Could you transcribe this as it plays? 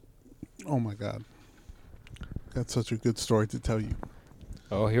Oh my God. That's such a good story to tell you.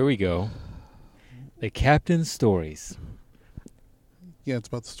 Oh, here we go. The Captain's Stories. Yeah, it's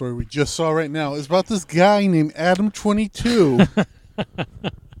about the story we just saw right now. It's about this guy named Adam22.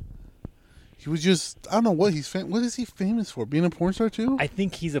 He was just, I don't know what he's what is he famous for? Being a porn star too? I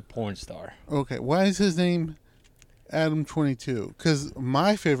think he's a porn star. Okay, why is his name Adam22? Because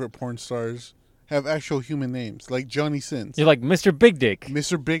my favorite porn stars have actual human names, like Johnny Sins. You're like Mr. Big Dick.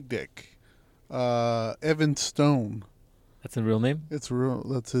 Mr. Big Dick. Evan Stone. That's a real name? That's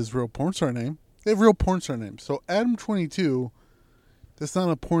his real porn star name. They have real porn star names. So Adam22, that's not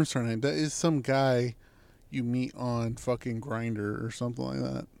a porn star name. That is some guy you meet on fucking Grindr or something like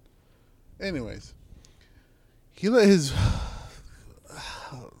that. Anyways, he let his,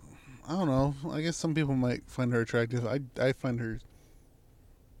 I don't know, I guess some people might find her attractive. I find her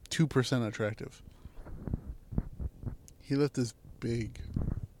 2% attractive. He let this big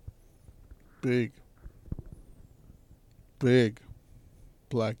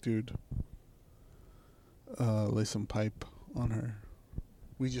black dude lay some pipe on her.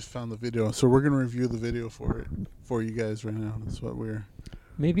 We just found the video, so we're going to review the video for you guys right now. That's what we're...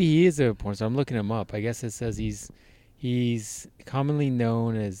 Maybe he is a porn star. I'm looking him up. I guess it says he's commonly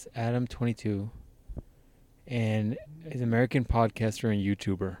known as Adam22 and is an American podcaster and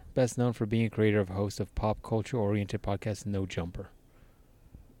YouTuber. Best known for being a creator of host of pop culture-oriented podcast No Jumper.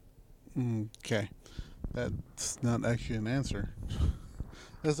 Okay. That's not actually an answer.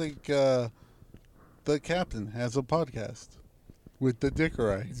 That's like the Captain has a podcast with the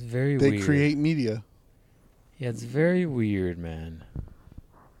Dickerai. It's very weird. They create media. Yeah, it's very weird, man.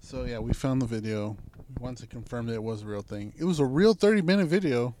 So, yeah, we found the video. Once it confirmed that it was a real thing. It was a real 30-minute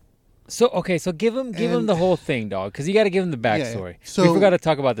video. So, okay, so give him the whole thing, dog, because you got to give him the backstory. Yeah. So, we forgot to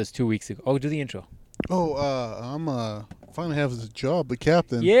talk about this 2 weeks ago. Oh, do the intro. I'm finally have a job, the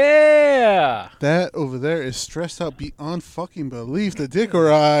Captain. Yeah! That over there is stressed out beyond fucking belief. The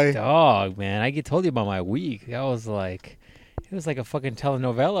Dickerai. Dog, man, I told you about my week. It was like a fucking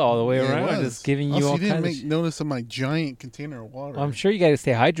telenovela all the way around, just giving you all kinds of... You didn't make notice of my giant container of water. I'm sure you got to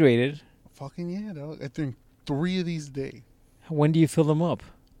stay hydrated. Fucking yeah, dog. I drink 3 of these a day. When do you fill them up?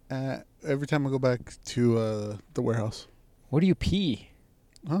 Every time I go back to the warehouse. Where do you pee?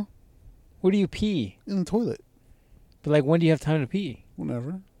 Huh? Where do you pee? In the toilet. But, like, when do you have time to pee?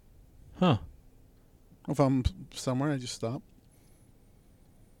 Whenever. Huh. If I'm somewhere, I just stop.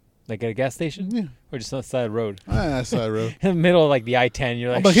 Like at a gas station? Yeah. Or just on the side of the road? Side road. In the middle of, like, the I-10,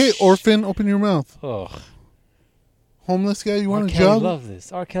 you're like... I'm like, hey, orphan, open your mouth. Ugh. Homeless guy, you want a Kelly job?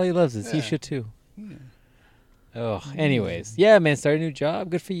 R. Kelly loves this. Yeah. He should, too. Yeah. Oh, anyways. Yeah, man, start a new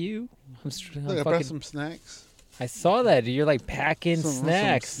job. Good for you. I brought some snacks. I saw that. You're, like, packing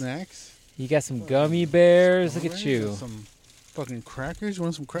snacks. Some snacks. You got some gummy bears. Look at you. Some fucking crackers. You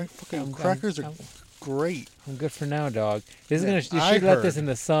want some crackers are great. I'm good for now, dog. This is gonna. You should let this in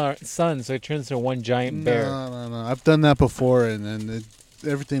the sun so it turns into one giant bear. No. I've done that before, and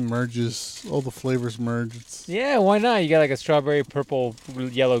everything merges. All the flavors merge. Yeah, why not? You got like a strawberry, purple,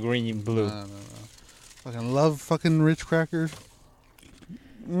 yellow, green, blue. No. Fucking love fucking rich crackers.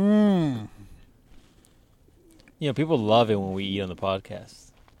 Mmm. You know, people love it when we eat on the podcast.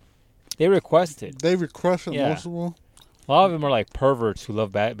 They request it. They request it Yeah. most of all. A lot of them are like perverts who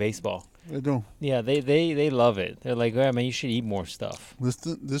love baseball. They do. Yeah, they love it. They're like, yeah, man, you should eat more stuff.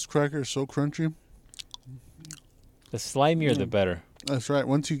 This cracker is so crunchy. The slimier, the better. That's right.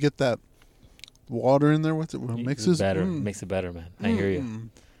 Once you get that water in there with it, it mixes better. Makes it better, man. I hear you.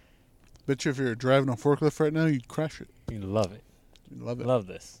 Bet you if you're driving a forklift right now, you'd crash it. You love it. You love it. Love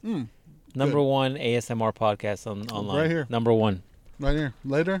this. Mm. Number one ASMR podcast online. Right here. Number one. Right here.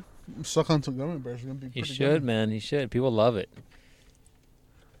 Later, suck on some gummy bears. It's gonna be pretty You should, good. man. You should. People love it.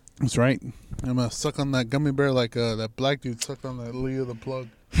 That's right. I'm gonna suck on that gummy bear like that black dude sucked on that Leo the plug.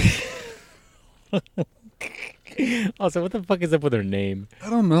 Also, what the fuck is up with her name? I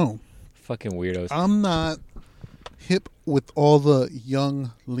don't know. Fucking weirdos. I'm not hip with all the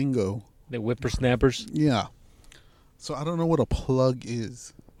young lingo. The whippersnappers. Yeah. So I don't know what a plug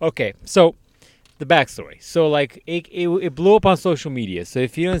is. Okay, so the backstory. So like it blew up on social media. So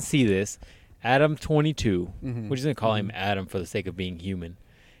if you don't see this, Adam22, we're just gonna call him Adam for the sake of being human.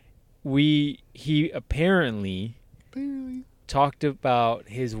 He apparently talked about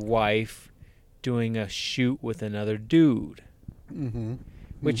his wife doing a shoot with another dude.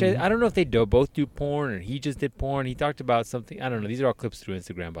 Which I don't know if they both do porn or he just did porn. He talked about something. I don't know. These are all clips through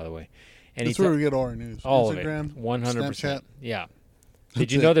Instagram, by the way. And that's where we get all our news. All Instagram, of it. 100%. Snapchat. Yeah.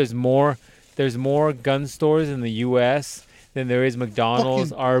 Did you know there's more gun stores in the U.S. than there is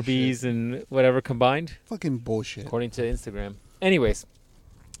McDonald's, Fucking Arby's, and whatever combined? Fucking bullshit. According to Instagram. Anyways.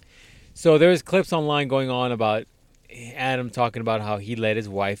 So there's clips online going on about Adam talking about how he let his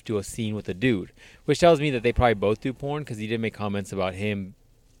wife do a scene with a dude, which tells me that they probably both do porn because he did make comments about him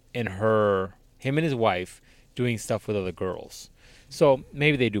and his wife doing stuff with other girls. So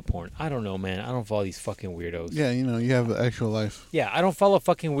maybe they do porn. I don't know, man. I don't follow these fucking weirdos. Yeah, you have an actual life. Yeah, I don't follow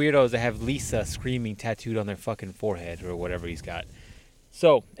fucking weirdos that have Lisa screaming tattooed on their fucking forehead or whatever he's got.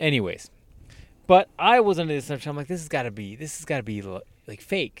 So, anyways. But I was under the assumption, I'm like, this has got to be like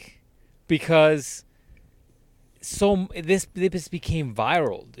fake. Because this became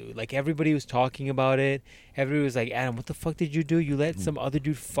viral, dude. Like, everybody was talking about it. Everybody was like, Adam, what the fuck did you do? You let some other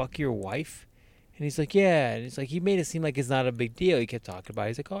dude fuck your wife? And he's like, yeah. And it's like, he made it seem like it's not a big deal. He kept talking about it.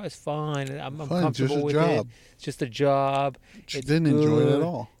 He's like, oh, it's fine. I'm comfortable with it. It's just a job. She didn't enjoy it at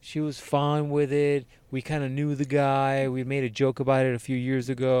all. She was fine with it. We kind of knew the guy. We made a joke about it a few years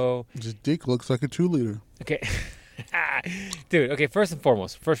ago. His dick looks like a 2-liter. Okay. Dude, okay, first and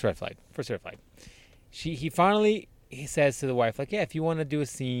foremost, first red flag. He finally says to the wife, like, yeah, if you want to do a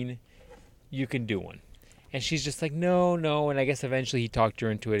scene, you can do one. And she's just like, no. And I guess eventually he talked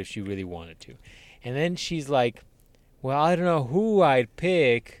her into it if she really wanted to. And then she's like, well, I don't know who I'd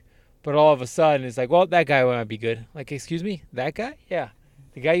pick. But all of a sudden, it's like, well, that guy might be good. Like, excuse me? That guy? Yeah.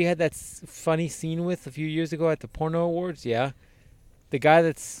 The guy you had that funny scene with a few years ago at the porno awards? Yeah. The guy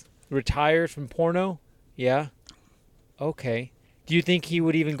that's retired from porno? Yeah. Okay. Do you think he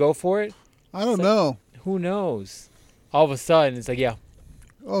would even go for it? I don't know. Who knows? All of a sudden, it's like, yeah.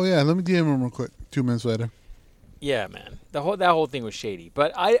 Oh, yeah. Let me DM him real quick. 2 minutes later. Yeah, man. That whole thing was shady.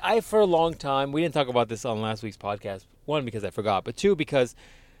 But I for a long time, we didn't talk about this on last week's podcast. One, because I forgot. But two, because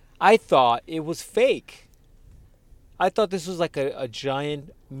I thought it was fake. I thought this was like a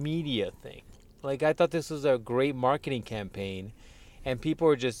giant media thing. Like, I thought this was a great marketing campaign. And people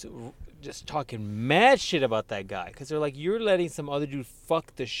were just talking mad shit about that guy. Because they're like, you're letting some other dude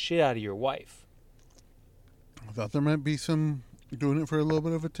fuck the shit out of your wife. I thought there might be some doing it for a little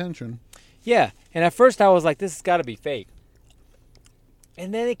bit of attention. Yeah, and at first I was like, this has got to be fake.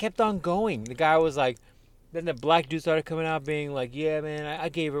 And then it kept on going. The guy was like, then the black dude started coming out being like, yeah, man, when I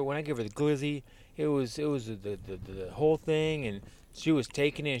gave her the glizzy, it was the whole thing, and she was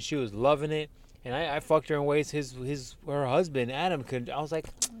taking it and she was loving it. And I fucked her in ways her husband, Adam, couldn't. I was like,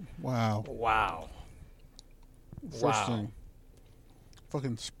 wow. First thing.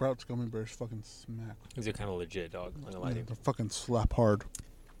 Fucking Sprouts gummy bears fucking smack. These are kind of legit, dog. I'm gonna lie to you. They fucking slap hard.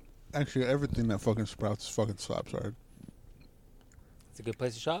 Actually, everything that fucking Sprouts fucking slaps hard. It's a good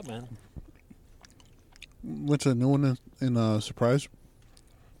place to shop, man. Went to a new one in Surprise.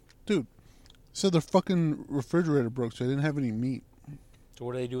 Dude, said their fucking refrigerator broke, so they didn't have any meat. So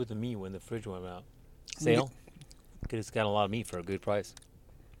what do they do with the meat when the fridge went out? Sale? Because it's got a lot of meat for a good price.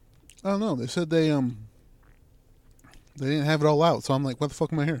 I don't know. They said they didn't have it all out, so I'm like, what the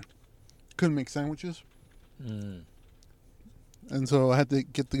fuck am I here? Couldn't make sandwiches. And so I had to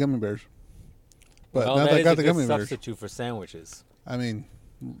get the gummy bears. But well, now that I got the gummy bears. Substitute for sandwiches. I mean,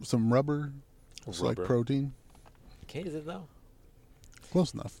 some rubber. It's like protein. Okay, is it though?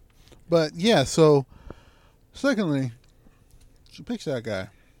 Close enough. But yeah, so secondly, she picks that guy.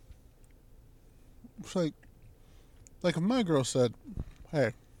 It's like if my girl said, hey,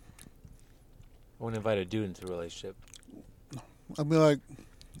 I want to invite a dude into a relationship. I'd be like,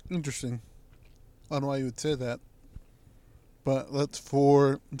 interesting. I don't know why you would say that. But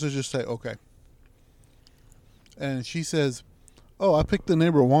to just say, okay. And she says, oh, I picked the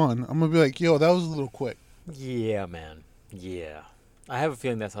neighbor Juan. I'm going to be like, yo, that was a little quick. Yeah, man. Yeah. I have a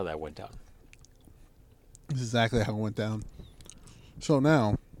feeling that's how that went down. This is exactly how it went down. So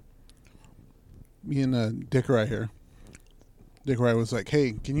now, me and Dick right here. Dick Wright was like,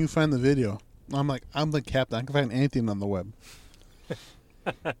 hey, can you find the video? I'm like, I'm the captain. I can find anything on the web.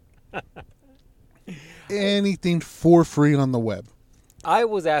 Anything for free on the web. I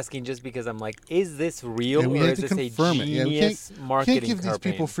was asking just because I'm like, is this real or is this a genius marketing can't give these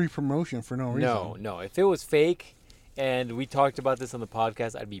people free promotion for no reason. No. If it was fake and we talked about this on the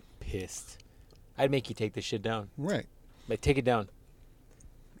podcast, I'd be pissed. I'd make you take this shit down. Right. Like, take it down.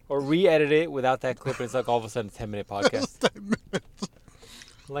 Or re-edit it without that clip and it's like all of a sudden a 10-minute podcast. 10 minutes.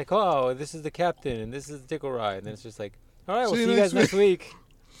 Like, oh, this is the captain and this is the Dick O'Reilly. And then it's just like, all right, we'll see you guys next week.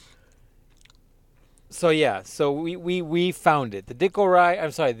 So yeah, so we found it. The Dick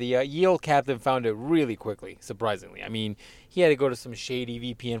O'Reilly, the ye olde captain found it really quickly, surprisingly. I mean, he had to go to some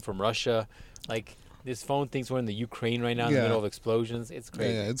shady VPN from Russia. Like, this phone thinks we're in the Ukraine right now in the middle of explosions. It's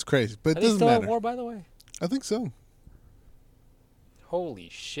crazy. Yeah, it's crazy. But it doesn't matter. Are they still at war, by the way? I think so. Holy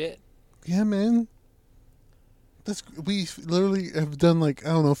shit. Yeah, man. We literally have done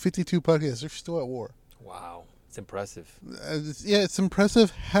 52 podcasts. They're still at war. Wow. It's impressive. It's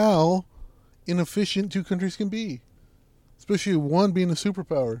impressive how inefficient two countries can be. Especially one being a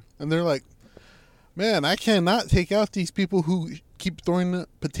superpower. And they're like, man, I cannot take out these people who keep throwing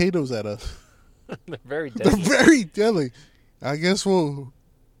potatoes at us. They're very deadly. They're very deadly. I guess no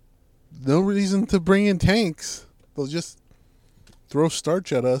reason to bring in tanks. They'll just throw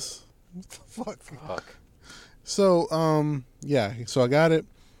starch at us. What the fuck? So, so I got it.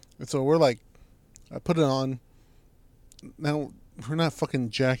 And so we're like, I put it on. Now, we're not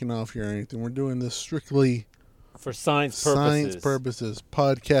fucking jacking off here or anything. We're doing this strictly for science purposes,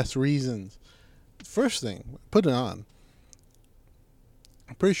 podcast reasons. First thing, put it on.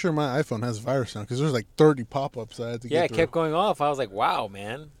 I'm pretty sure my iPhone has a virus now because there's like 30 pop-ups I had to get through. Yeah, it kept going off. I was like, wow,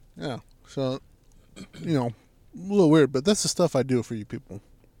 man. Yeah. So, a little weird, but that's the stuff I do for you people.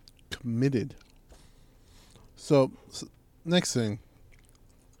 Committed. So next thing.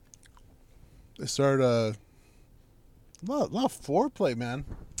 They start a lot of foreplay, man.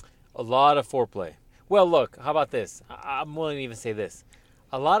 A lot of foreplay. Well, look, how about this? I'm willing to even say this.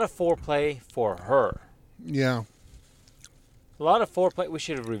 A lot of foreplay for her. Yeah. A lot of foreplay. We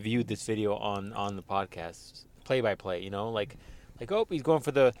should have reviewed this video on the podcast, play by play. Like, oh, he's going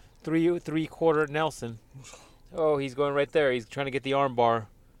for the three-quarter Nelson. Oh, he's going right there. He's trying to get the arm bar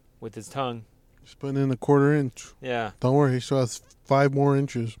with his tongue. He's putting in a quarter inch. Yeah. Don't worry, he still has 5 more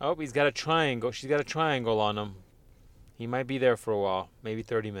inches. Oh, he's got a triangle. She's got a triangle on him. He might be there for a while, maybe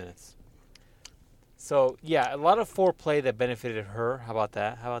 30 minutes. So yeah, a lot of foreplay that benefited her. How about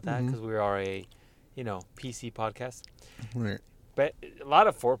that? Because we are a, PC podcast. Right. But a lot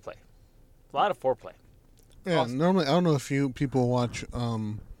of foreplay. Yeah, awesome. Normally, I don't know if you people watch,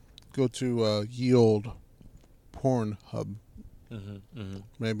 go to Ye Olde Pornhub.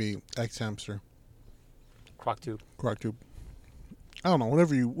 Maybe X Hamster. CrocTube. I don't know.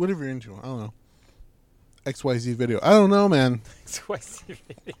 Whatever you're into. I don't know. XYZ video. I don't know, man. XYZ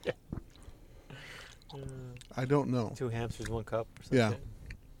video. I don't know. 2 hamsters, 1 cup. Or something. Yeah.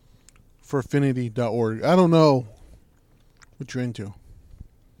 Foraffinity.org. I don't know what you're into.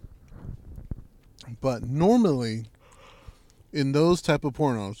 But normally, in those type of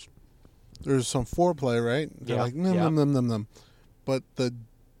pornos, there's some foreplay, right? They're like, num. But the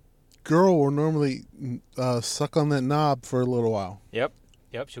girl will normally suck on that knob for a little while. Yep.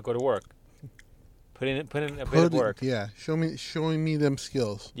 She'll go to work. Put in a bit of work. Yeah. Showing me them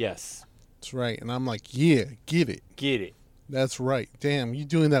skills. Yes. That's right. And I'm like, yeah, get it. That's right. Damn, you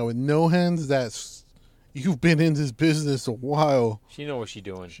doing that with no hands? You've been in this business a while. She know what she's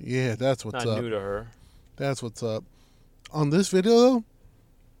doing. Yeah, that's what's up. Not new to her. That's what's up. On this video, though,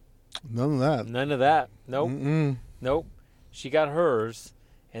 none of that. Nope. Nope. She got hers,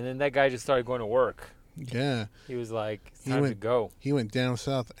 and then that guy just started going to work. Yeah. He was like, it's time to go. He went down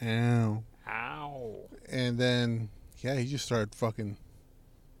south. Ow. And then, he just started fucking.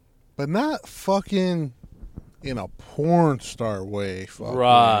 But not fucking in a porn star way.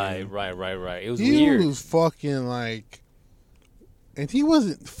 Right. It was weird. He was fucking like. And he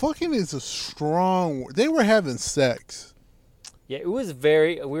wasn't. Fucking is a strong. They were having sex. Yeah, it was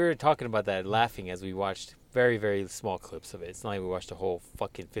very. We were talking about that, laughing as we watched very, very small clips of it. It's not like we watched a whole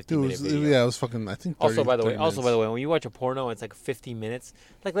fucking 50-minute video. Yeah, it was fucking. I think. 30, by the way, when you watch a porno, it's like 50 minutes.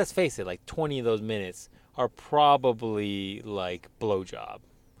 Like, let's face it, like 20 of those minutes are probably like blowjob,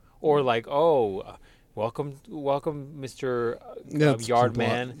 or like, welcome, Mr. Yard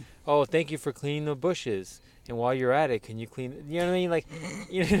Man. Oh, thank you for cleaning the bushes. And while you're at it, can you clean? You know what I mean? Like,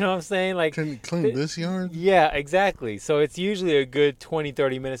 you know what I'm saying? Like, can you clean this yard? Yeah, exactly. So it's usually a good 20,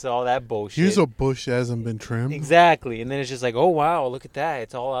 30 minutes of all that bullshit. Here's a bush that hasn't been trimmed. Exactly, and then it's just like, oh wow, look at that!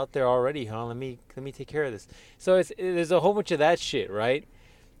 It's all out there already, huh? Let me take care of this. So there's a whole bunch of that shit, right?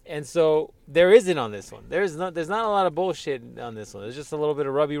 And so there isn't on this one. There's not a lot of bullshit on this one. There's just a little bit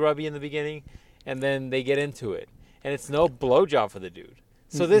of rubby in the beginning, and then they get into it, and it's no blowjob for the dude.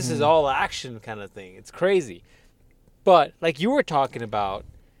 So this is all action kind of thing. It's crazy. But like you were talking about,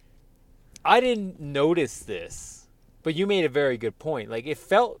 I didn't notice this, but you made a very good point. Like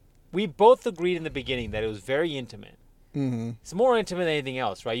we both agreed in the beginning that it was very intimate. Mm-hmm. It's more intimate than anything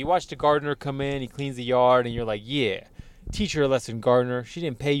else, right? You watch the gardener come in, he cleans the yard, and you're like, yeah, teach her a lesson, gardener. She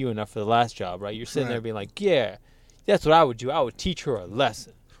didn't pay you enough for the last job, right? You're sitting there being like, yeah, that's what I would do. I would teach her a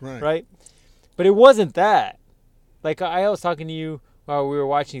lesson, right? But it wasn't that. Like I was talking to you while we were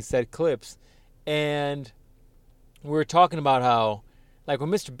watching said clips, and we were talking about how, like,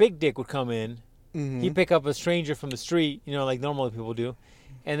 when Mr. Big Dick would come in, he'd pick up a stranger from the street, like normal people do,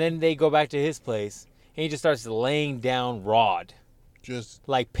 and then they go back to his place, and he just starts laying down rod. Just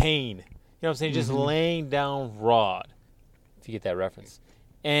like pain. You know what I'm saying? Just laying down rod, if you get that reference.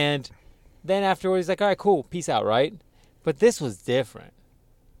 And Then afterwards, he's like, all right, cool, peace out, right? But this was different.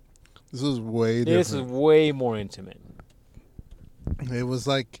 This was way different. This was way more intimate. It was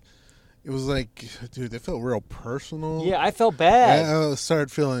like, dude, it felt real personal. Yeah, I felt bad. I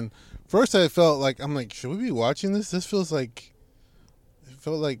started feeling. First, I felt like I'm like, should we be watching this? This feels like. It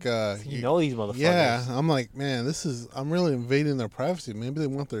felt like. You know these motherfuckers. Yeah, I'm like, man, I'm really invading their privacy. Maybe they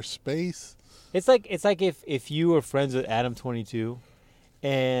want their space. It's like if you were friends with Adam 22,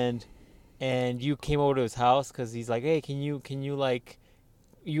 and you came over to his house because he's like, hey, can you like.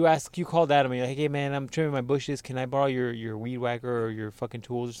 You called Adam and you're like, hey man, I'm trimming my bushes. Can I borrow your weed whacker or your fucking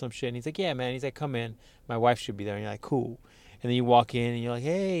tools or some shit? And he's like, yeah man. He's like, come in. My wife should be there. And you're like, cool. And then you walk in and you're like,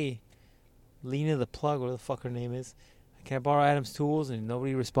 hey, Lena the plug, whatever the fuck her name is. Can I borrow Adam's tools? And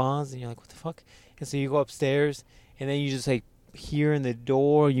nobody responds. And you're like, what the fuck? And so you go upstairs and then you just like hear in the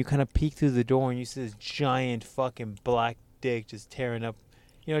door. You kind of peek through the door and you see this giant fucking black dick just tearing up,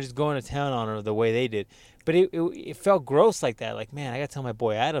 just going to town on her the way they did. But it felt gross like that. Like, man, I got to tell my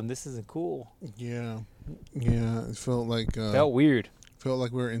boy Adam, this isn't cool. Yeah. Yeah. It felt like... felt weird. Felt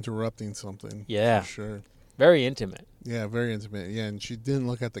like we were interrupting something. Yeah. For sure. Very intimate. Yeah, very intimate. Yeah, and she didn't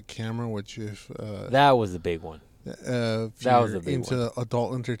look at the camera, which if... that was the big one. If that was the big into one.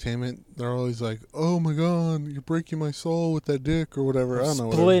 Adult entertainment, they're always like, oh my God, you're breaking my soul with that dick or whatever. I don't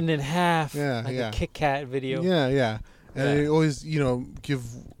know. Splitting in half. Yeah, like yeah. a Kit Kat video. Yeah, yeah. And they always, give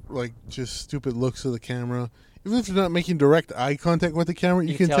like just stupid looks to the camera. Even if they're not making direct eye contact with the camera,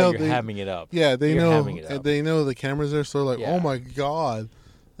 you can tell you're hamming it up. Yeah, they you're know. hamming it up. They know the camera's there, so they're like, oh my God,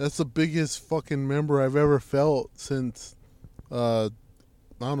 that's the biggest fucking member I've ever felt since, I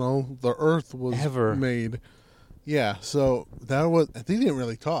don't know, the Earth was made. Yeah, so that was. They didn't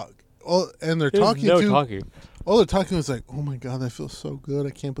really talk. And they're talking no too. talking. All they're talking was like, oh my God, that feels so good.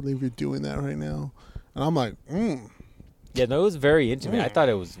 I can't believe you're doing that right now. And I'm like, Yeah, no, it was very intimate. I thought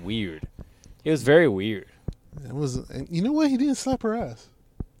it was weird. It was very weird. It was. And you know what? He didn't slap her ass.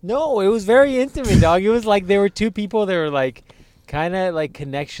 No, it was very intimate, dog. It was like there were two people that were like, kind of like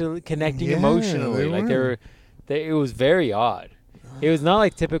connecting emotionally. Like it was very odd. It was not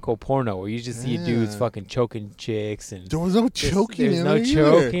like typical porno where you just see dudes fucking choking chicks and there was no choking. There was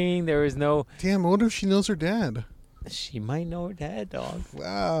no choking. There was no. Damn! What if she knows her dad? She might know her dad, dog.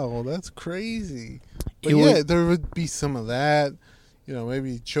 Wow, that's crazy. But there would be some of that.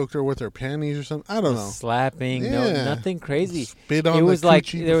 Maybe choked her with her panties or something. I don't know. Slapping, no, nothing crazy. Spit on the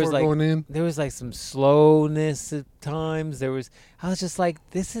coochie before going in. There was like some slowness at times. I was just like,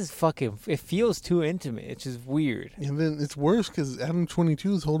 this is fucking. It feels too intimate. It's just weird. And then it's worse because Adam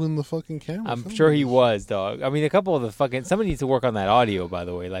 22 is holding the fucking camera. I'm sure he was, dog. I mean, a couple of the fucking. Somebody needs to work on that audio, by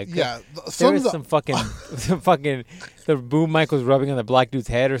the way. Like, yeah, there was some fucking, the boom mic was rubbing on the black dude's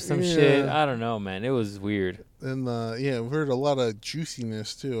head or some shit. I don't know, man. It was weird. And we heard a lot of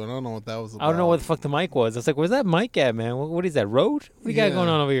juiciness too, and I don't know what that was about. I don't know what the fuck the mic was. I was like, where's that mic at, man? What is that, Rode? What do you got going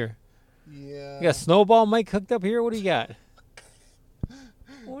on over here? Yeah. You got a snowball mic hooked up here? What do you got?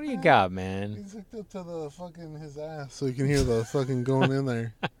 What do you got, man? He's hooked up to the fucking his ass so you can hear the fucking going in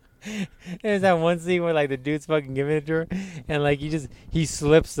there. There's that one scene where like the dude's fucking giving it to her and like he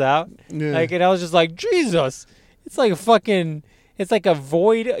slips out. Yeah. Like, and I was just like, Jesus. It's like a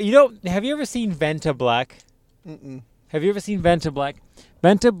void. Have you ever seen Venta Black? Mm-mm. Have you ever seen Venta Black?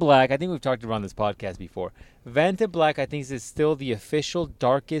 Venta Black, I think we've talked about on this podcast before. Venta Black, I think, is still the official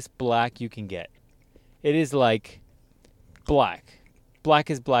darkest black you can get. It is like black.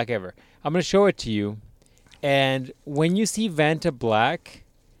 Blackest black ever. I'm going to show it to you. And when you see Venta Black,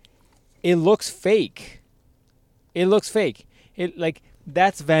 it looks fake. It looks fake.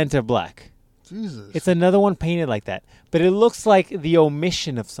 That's Venta Black. Jesus. It's another one painted like that. But it looks like the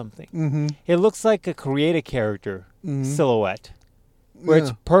omission of something. Mm-hmm. It looks like a creative character silhouette. Where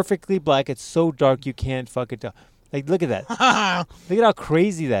it's perfectly black. It's so dark you can't fucking tell. Like, look at that. Look at how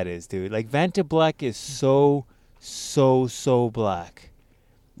crazy that is, dude. Like, Vanta Black is so black.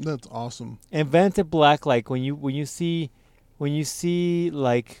 That's awesome. And Vanta Black, like, when you see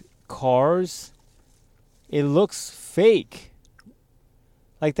like cars, it looks fake.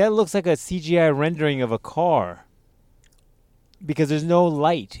 Like, that looks like a CGI rendering of a car. Because there's no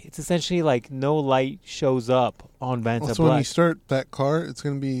light. It's essentially like no light shows up on Vanta Black. So when you start that car, it's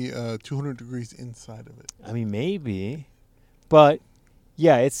going to be 200 degrees inside of it. I mean, maybe. But,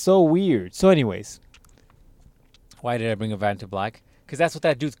 yeah, it's so weird. So anyways, why did I bring a Vanta Black? Because that's what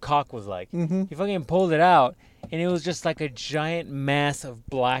that dude's cock was like. Mm-hmm. He fucking pulled it out, and it was just like a giant mass of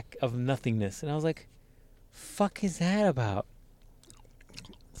black, of nothingness. And I was like, fuck is that about?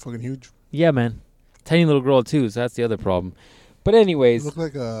 Fucking huge. Yeah, man. Tiny little girl, too, so that's the other problem. But anyways. It looked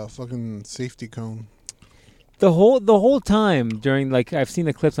like a fucking safety cone. the whole time during, like, I've seen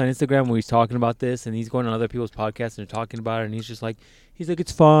the clips on Instagram where he's talking about this, and he's going on other people's podcasts and they're talking about it, and he's like,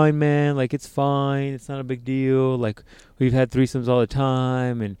 it's fine, man. Like, it's fine. It's not a big deal. Like, we've had threesomes all the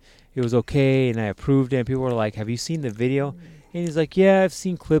time, and it was okay, and I approved it. And people were like, have you seen the video? And he's like, yeah, I've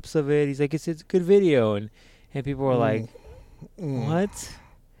seen clips of it. He's like, it's a good video, and people were like, what?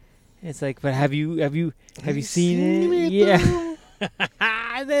 And it's like, but have you seen it? Yeah.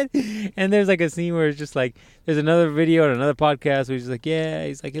 and there's like a scene where it's just like, there's another video and another podcast where he's like, yeah,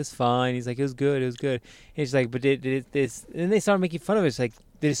 he's like, it's fine. He's like, it was good. And he's like, but did it this? And then they started making fun of it. It's like,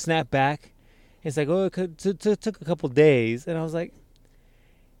 did it snap back? It's like, oh, it took a couple days. And I was like,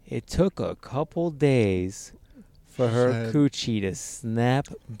 it took a couple days for her coochie to snap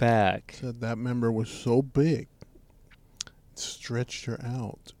back. Said that member was so big, it stretched her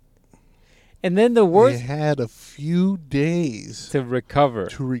out. And then the worst... They had a few days... To recover.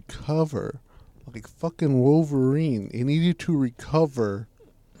 Like fucking Wolverine. It needed to recover.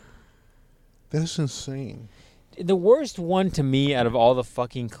 That's insane. The worst one to me out of all the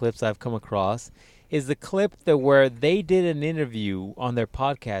fucking clips I've come across is the clip where they did an interview on their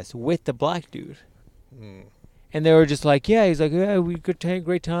podcast with the black dude. And they were just like, yeah, he's like, yeah, we could take a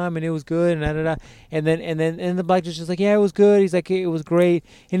great time and it was good and da da da. And then the black dude's just like, yeah, it was good. He's like, it was great.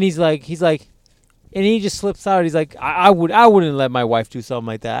 And he's like, and he just slips out. He's like, I wouldn't let my wife do something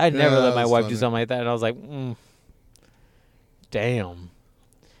like that. I'd never let my wife do something like that. And I was like, damn.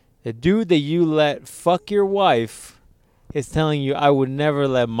 The dude that you let fuck your wife is telling you, I would never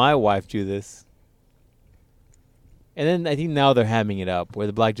let my wife do this. And then I think now they're hamming it up, where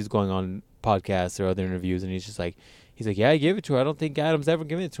the black dude's going on podcasts or other interviews, and he's like, yeah, I give it to her. I don't think Adam's ever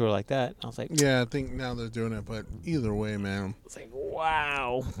given it to her like that. And I was like, yeah, I think now they're doing it, but either way, man. It's like,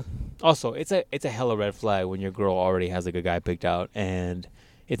 wow. Also, it's a hella red flag when your girl already has like a guy picked out, and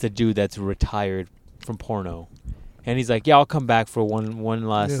it's a dude that's retired from porno. And he's like, yeah, I'll come back for one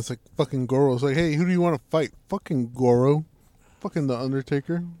last. Yeah, it's like fucking Goro. It's like, hey, who do you want to fight? Fucking Goro. Fucking The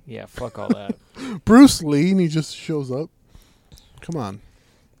Undertaker. Yeah, fuck all that. Bruce Lee, and he just shows up. Come on.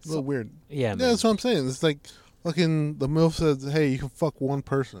 A little weird. Yeah, man. Yeah, that's what I'm saying. It's like, fucking, the MILF says, hey, you can fuck one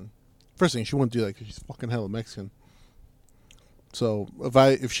person. First thing, she wouldn't do that because she's fucking hella Mexican. So,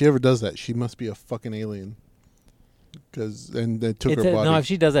 if she ever does that, she must be a fucking alien. And they took her body. No, if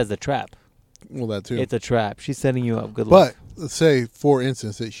she does that, it's a trap. Well, that too. It's a trap. She's setting you up. Good luck. But let's say, for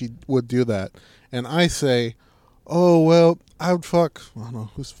instance, that she would do that, and I say, oh well, I would fuck. I don't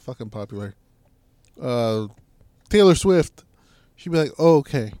know who's fucking popular. Taylor Swift. She'd be like, oh,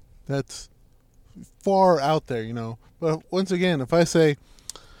 okay, that's far out there, you know. But once again, if I say,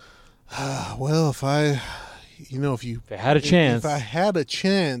 well, if I had a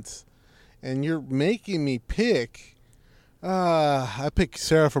chance, and you're making me pick. I pick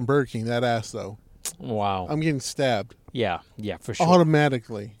Sarah from Burger King. That ass, though. Wow. I'm getting stabbed. Yeah, for sure.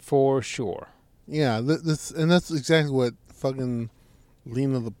 Automatically. For sure. Yeah, that's exactly what fucking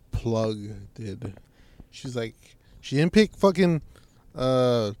Lena the Plug did. She's like, she didn't pick fucking,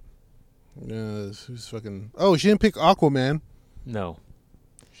 who's fucking, she didn't pick Aquaman. No.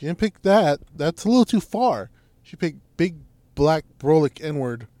 She didn't pick that. That's a little too far. She picked Big Black Brolic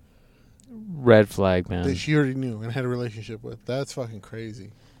N-word. Red flag, man. That she already knew and had a relationship with. That's fucking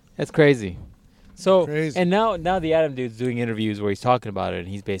crazy. That's crazy. So, crazy. And now the Adam dude's doing interviews where he's talking about it, and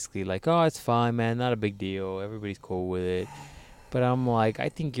he's basically like, oh, it's fine, man. Not a big deal. Everybody's cool with it. But I'm like, I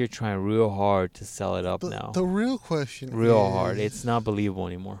think you're trying real hard to sell it up now. The real question is... Real hard. It's not believable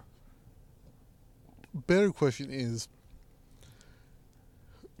anymore. Better question is,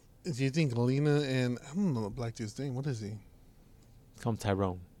 do you think Lena and... I don't know the black dude's name. What is he? Call him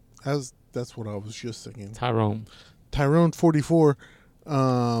Tyrone. That's what I was just thinking. Tyrone 44.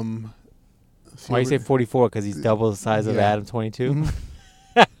 Why you say 44? Because he's double the size of Adam 22?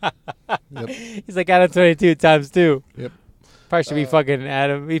 Mm-hmm. Yep. He's like Adam 22 times 2. Yep. Probably should be fucking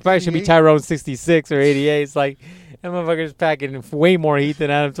Adam. He probably should be Tyrone 66 or 88. It's like, that motherfucker's packing way more heat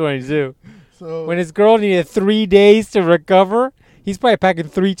than Adam 22. So when his girl needed 3 days to recover, he's probably packing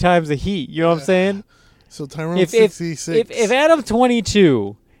 3 times the heat. You know what I'm saying? So Tyrone 66. If Adam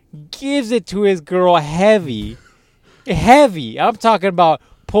 22 gives it to his girl heavy, I'm talking about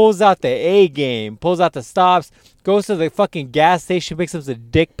pulls out the A game, pulls out the stops, goes to the fucking gas station, picks up some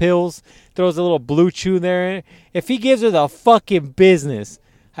dick pills, throws a little blue chew there. If he gives her the fucking business,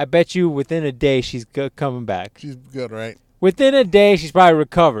 I bet you within a day she's coming back. She's good, right? Within a day, she's probably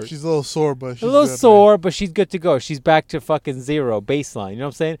recovered. She's a little sore, but she's but she's good to go. She's back to fucking zero baseline. You know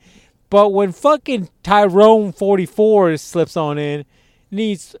what I'm saying? But when fucking Tyrone 44 slips on in,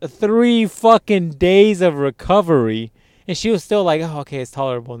 needs 3 fucking days of recovery, and she was still like, oh, okay, it's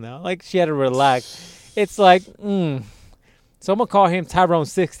tolerable now. Like, she had to relax. It's like, So I'm going to call him Tyrone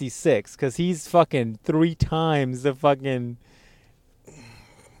 66 because he's fucking 3 times the fucking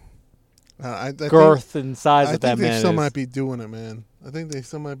girth and size of that man. I think they still might be doing it, man. I think they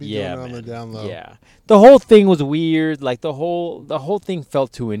still might be doing it on the down low. Yeah. The whole thing was weird. Like, the whole thing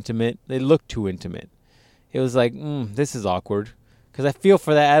felt too intimate. They looked too intimate. It was like, this is awkward. Because I feel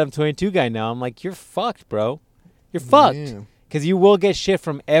for that Adam 22 guy now. I'm like, you're fucked, bro. You're fucked. Because you will get shit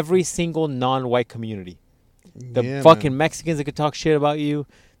from every single non-white community. The fucking Mexicans that could talk shit about you.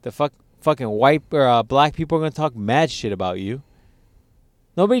 The fucking white or black people are going to talk mad shit about you.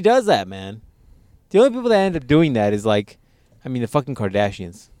 Nobody does that, man. The only people that end up doing that is like, the fucking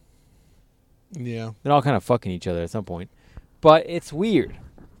Kardashians. Yeah. They're all kind of fucking each other at some point. But it's weird.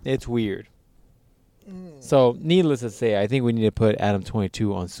 It's weird. So, needless to say, I think we need to put Adam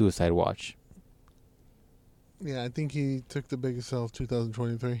 22 on suicide watch. Yeah, I think he took the biggest L of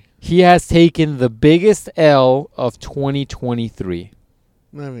 2023. He has taken the biggest L of 2023.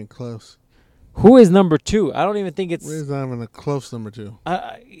 Not even close. Who is number 2? I don't even think it's... He's not even a close number 2.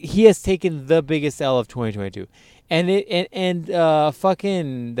 He has taken the biggest L of 2022. And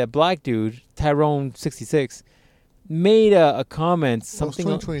fucking that black dude, Tyrone 66, made a comment. Something.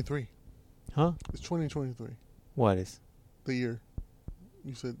 It's 2023. Huh? It's 2023. What is? The year.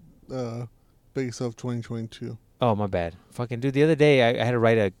 You said biggest of 2022. Oh, my bad. Fucking dude, the other day I had to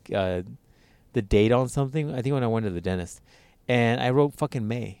write the date on something. I think when I went to the dentist. And I wrote fucking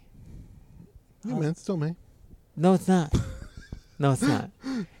May. Yeah, man, it's still May. No, it's not. No, it's not.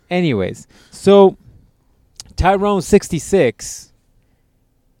 Anyways, so Tyrone 66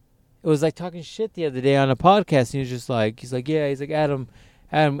 was like talking shit the other day on a podcast, and he's like,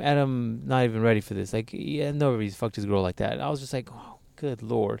 Adam, not even ready for this. Like, yeah, nobody's fucked his girl like that. And I was just like, oh, good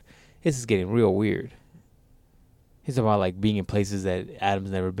lord, this is getting real weird. He's about like being in places that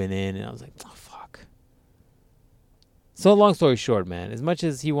Adam's never been in, and I was like, oh fuck. So long story short, man, as much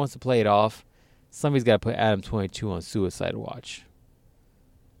as he wants to play it off, somebody's got to put Adam 22 on suicide watch.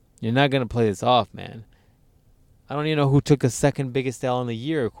 You're not going to play this off, man. I don't even know who took the second biggest L in the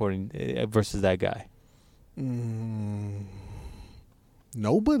year versus that guy.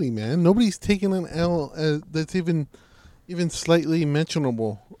 Nobody, man. Nobody's taken an L that's even slightly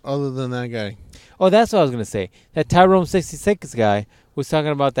mentionable other than that guy. Oh, that's what I was going to say. That Tyrone 66 guy was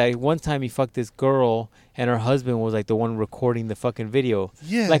talking about that one time he fucked this girl and her husband was like the one recording the fucking video.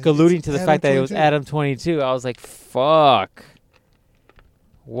 Yeah. Like alluding to the fact that it was Adam 22. I was like, fuck.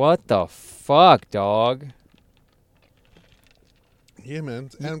 What the fuck, dog? Yeah, man.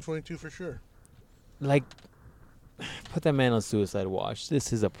 It's Adam 22 for sure. Like, put that man on suicide watch.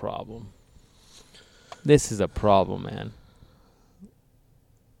 This is a problem. This is a problem, man.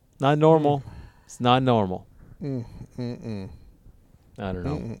 Not normal. It's not normal. I don't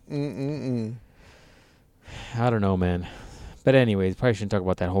know. I don't know, man. But anyways, probably shouldn't talk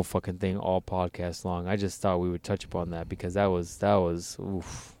about that whole fucking thing all podcast long. I just thought we would touch upon that because that was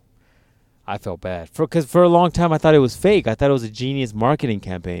oof. I felt bad. Because for a long time I thought it was fake. I thought it was a genius marketing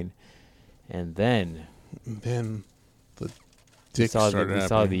campaign. And then the dick started happening. We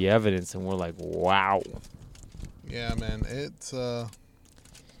saw the evidence and we're like, wow. Yeah, man.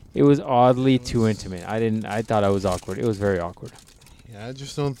 It was oddly too intimate. I thought I was awkward. It was very awkward. Yeah, I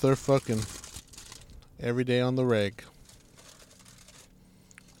just don't. They're fucking every day on the reg.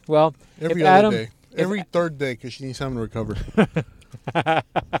 Well, every other day. Every third day because she needs time to recover.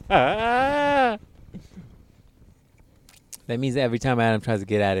 That means every time Adam tries to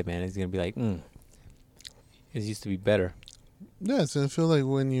get at it, man, he's going to be like, it used to be better. Yeah, it's going to feel like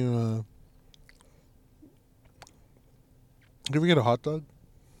when you ever get a hot dog?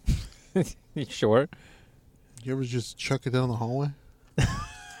 Sure. You ever just chuck it down the hallway?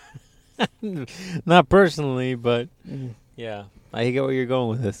 Not personally, but yeah. I get where you're going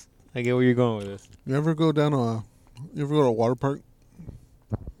with this. You ever go to a water park?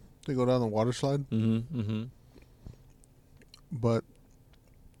 They go down the water slide? Mm-hmm. But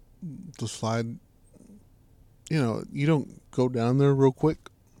the slide, you don't go down there real quick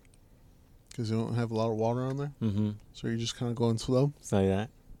because you don't have a lot of water on there. Mm-hmm. So you're just kind of going slow. It's like that.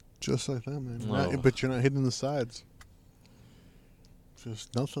 Just like that, man. Oh. But you're not hitting the sides.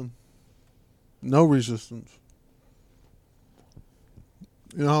 Just nothing. No resistance.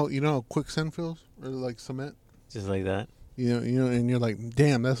 You know how quicksand feels, or like cement. Just like that. And you're like,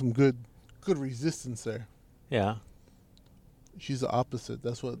 damn, that's some good resistance there. Yeah. She's the opposite.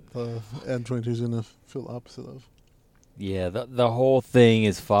 That's what M22 is gonna feel the opposite of. Yeah, the whole thing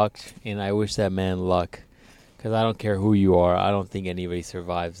is fucked, and I wish that man luck, because I don't care who you are. I don't think anybody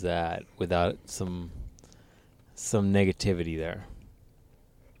survives that without some negativity there.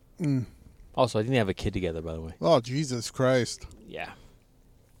 Also, I think they have a kid together, by the way. Oh, Jesus Christ. Yeah.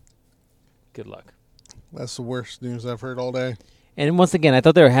 Good luck. That's the worst news I've heard all day. And once again, I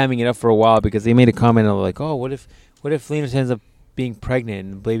thought they were hamming it up for a while because they made a comment of like, oh, what if Lena ends up being pregnant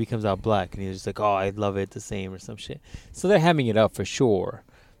and the baby comes out black? And he's just like, oh, I'd love it the same or some shit. So they're hamming it up for sure.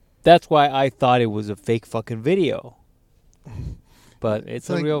 That's why I thought it was a fake fucking video. But it's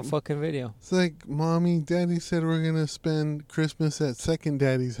a real fucking video. It's like, Mommy, Daddy said we're going to spend Christmas at second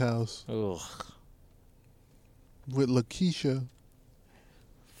Daddy's house. Ugh. With Lakeisha.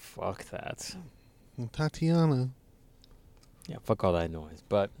 Fuck that. And Tatiana. Yeah, fuck all that noise.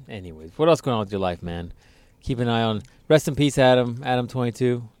 But anyways, what else going on with your life, man? Keep an eye on. Rest in peace, Adam. Adam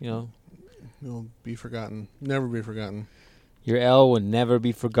 22. You know, You'll be forgotten. Never be forgotten. your L will never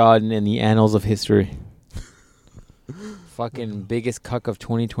be forgotten in the annals of history. Fucking biggest cuck of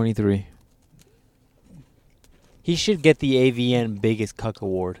 2023. He should get the AVN Biggest Cuck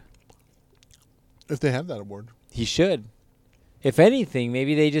Award. If they have that award. He should. If anything,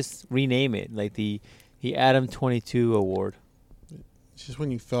 maybe they just rename it like the Adam 22 Award. It's just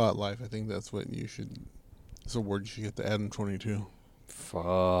when you fill out life, I think that's what you should. This award you should get the Adam 22.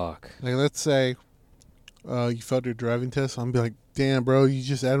 Fuck. Like, let's say you failed your driving test. I'm be like, damn, bro, you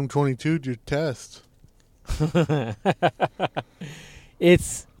just Adam 22'd your test.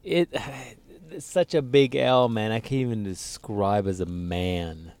 It's such a big L, man. I can't even describe as a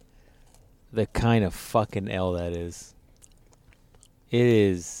man the kind of fucking L that is. It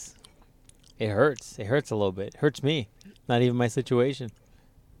is. It hurts. It hurts a little bit. It hurts me. Not even my situation.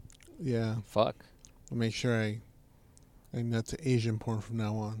 Yeah. Fuck. I'll make sure I nut to Asian porn from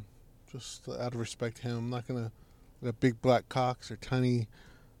now on. Just out of respect to him. I'm not going to let big black cocks or tiny.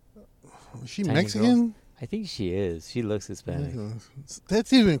 Is she Tiny Mexican? girls. I think she is. She looks Hispanic.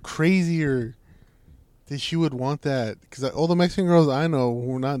 That's even crazier that she would want that. Because all the Mexican girls I know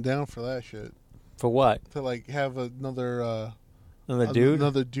were not down for that shit. For what? To, like, have another dude?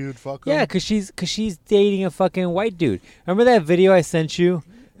 Another dude fuck him? Yeah, cause she's dating a fucking white dude. Remember that video I sent you?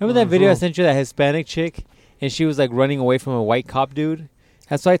 Remember that video I sent you, that Hispanic chick, and she was like running away from a white cop dude?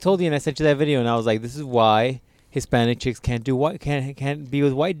 That's what I told you, and I sent you that video, and I was like, this is why Hispanic chicks can't be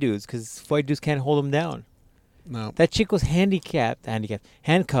with white dudes, because white dudes can't hold them down. No. That chick was handcuffed.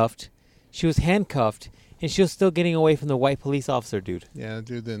 She was handcuffed, and she was still getting away from the white police officer dude. Yeah, the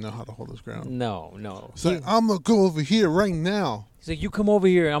dude didn't know how to hold his ground. No. It's like, I'm going to go over here right now. He's like, you come over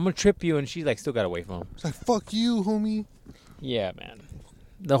here, I'm going to trip you, and she like still got away from him. It's like, fuck you, homie. Yeah, man.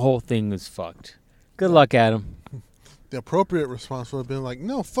 The whole thing was fucked. Good luck, Adam. The appropriate response would have been like,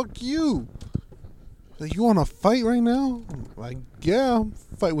 no, fuck you. Like, you want to fight right now? Like, yeah,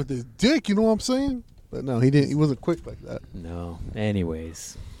 fight with his dick, you know what I'm saying? But no, he didn't. He wasn't quick like that. No.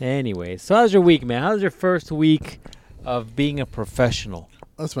 Anyways. So how's your week, man? How's your first week of being a professional?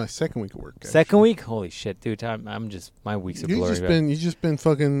 That's my second week of work. Actually. Second week? Holy shit, dude. My weeks are blurry. You just been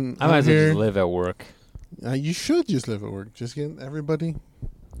fucking. I might as well just live at work. You should just live at work. Just get everybody,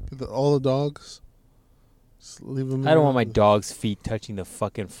 all the dogs. Just leave them. I don't want my dog's feet touching the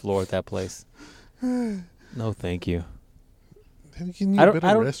fucking floor at that place. No, thank you. Can you a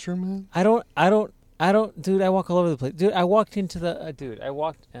better restroom, man? I don't, dude. I walk all over the place, dude. I walked into the, I don't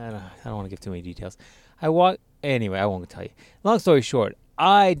want to give too many details. Anyway, I won't tell you. Long story short,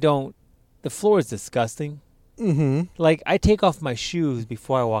 the floor is disgusting. Mm-hmm. Like, I take off my shoes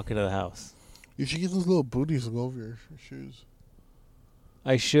before I walk into the house. You should get those little booties to go over your shoes.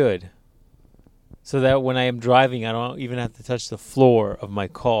 I should. So that when I am driving, I don't even have to touch the floor of my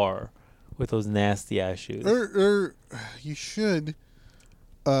car with those nasty ass shoes. Or you should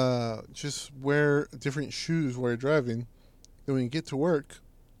just wear different shoes while you're driving. Then when you get to work,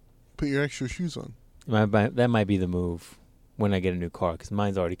 put your extra shoes on. That might be the move when I get a new car, because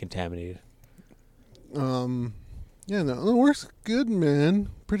mine's already contaminated. Yeah, no, it works good, man.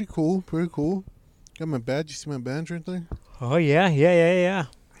 Pretty cool. Got my badge. You see my badge right there? Oh, yeah.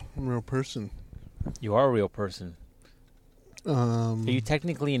 I'm a real person. You are a real person. Are you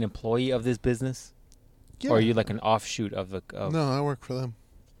technically an employee of this business? Yeah. Or are you like an offshoot of the... No, I work for them.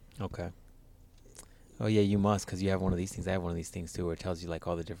 Okay. Oh, yeah, you must, because you have one of these things. I have one of these things, too, where it tells you like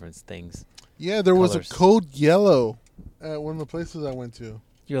all the different things. Yeah, there was a code yellow at one of the places I went to.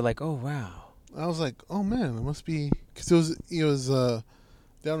 You're like, oh, wow. I was like, oh, man, it must be... Because it was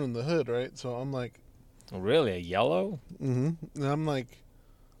down in the hood, right? So I'm like... Oh, really? A yellow? Mm-hmm. And I'm like...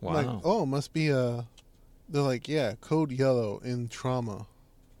 Wow. I'm like, oh, it must be a... They're like, yeah, code yellow in trauma.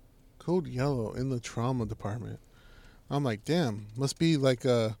 Code yellow in the trauma department. I'm like, damn, must be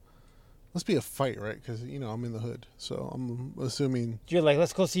a fight, right? Because, I'm in the hood. So I'm assuming... You're like,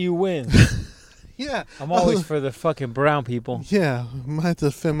 let's go see you win. Yeah. I'm always for the fucking brown people. Yeah, I might have to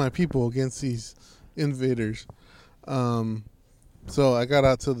defend my people against these invaders. So I got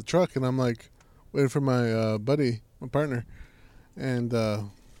out to the truck and I'm like waiting for my buddy, my partner, and I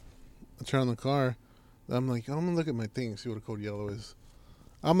turn on the car. I'm like, I'm gonna look at my thing, see what a code yellow is.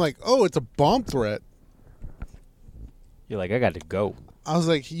 I'm like, oh, it's a bomb threat. You're like, I got to go. I was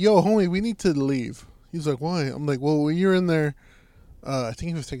like, yo, homie, we need to leave. He's like, why? I'm like, well, when you're in there, I think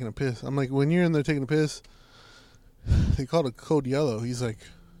he was taking a piss. I'm like, when you're in there taking a piss, they called it code yellow. He's like,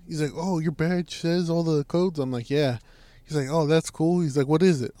 oh, your badge says all the codes. I'm like, yeah. He's like, oh, that's cool. He's like, what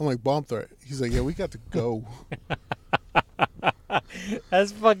is it? I'm like, bomb threat. He's like, yeah, we got to go.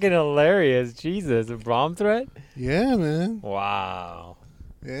 That's fucking hilarious. Jesus, a bomb threat? Yeah, man. Wow.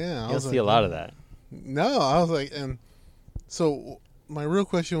 Yeah. You'll see a lot of that. No, I was like, and so my real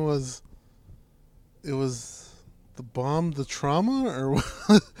question was, it was the bomb, the trauma, or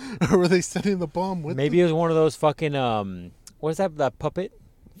or were they setting the bomb with? Maybe it was one of those fucking what is that puppet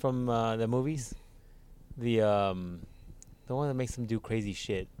from the movies? The one that makes them do crazy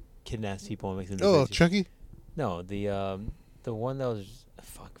shit, kidnaps people and makes them do crazy Chucky? shit. No, the one that was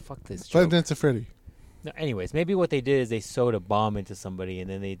fuck this Five joke. Nights at Freddy. No, anyways, maybe what they did is they sewed a bomb into somebody and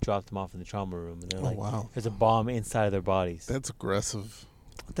then they dropped them off in the trauma room and they're like, wow, there's a bomb inside of their bodies. That's aggressive.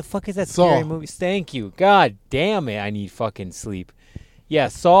 What the fuck is that Saw. scary movie? Thank you. God damn it, I need fucking sleep. Yeah,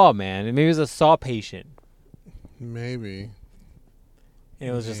 Saw, man. And maybe it was a Saw patient. Maybe. And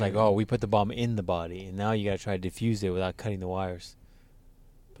it was just like, oh, we put the bomb in the body, and now you got to try to defuse it without cutting the wires.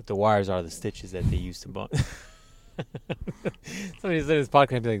 But the wires are the stitches that they use to bomb. Somebody said in this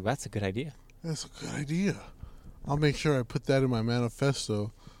podcast, I'd be like, that's a good idea. That's a good idea. I'll make sure I put that in my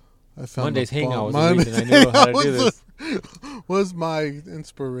manifesto. I found Monday's the bomb. hangout was the reason I knew how to do this. Was my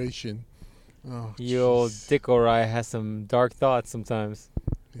inspiration. Oh, You old Dick O'Reilly has some dark thoughts sometimes.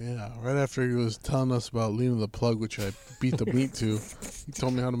 Yeah, right after he was telling us about Lena the Plug, which I beat the meat to, he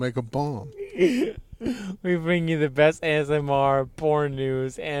told me how to make a bomb. We bring you the best ASMR, porn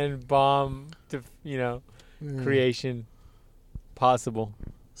news, and bomb, creation possible.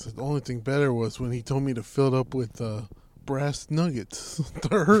 So the only thing better was when he told me to fill it up with brass nuggets to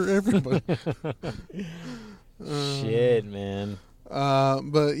hurt everybody. Shit, man.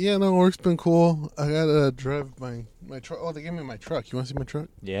 But yeah, no, work's been cool. I gotta drive my truck. Oh, they gave me my truck. You want to see my truck?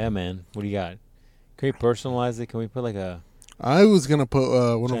 Yeah, man. What do you got? Can we personalize it? Can we put like a... I was gonna put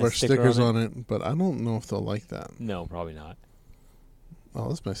one of Giant our sticker stickers on on it, but I don't know if they'll like that. No, probably not. Oh,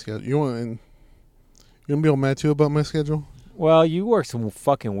 that's my schedule. You gonna be all mad too about my schedule? Well, you work some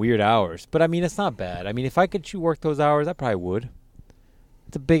fucking weird hours, but I mean, it's not bad. I mean, if I could work those hours, I probably would.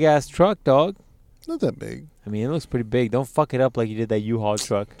 It's a big ass truck, dog. Not that big. I mean, it looks pretty big. Don't fuck it up like you did that U-Haul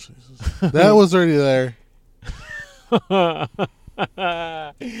truck. That was already there. Remember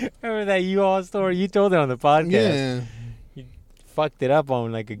that U-Haul story? You told it on the podcast. Yeah. You fucked it up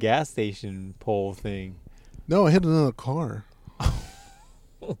on like a gas station pole thing. No, I hit another car.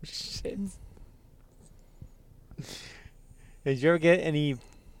 Oh, shit. Did you ever get any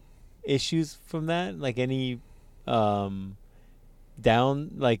issues from that? Like any down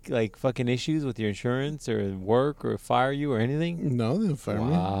like fucking issues with your insurance or work or fire you or anything? No, they didn't fire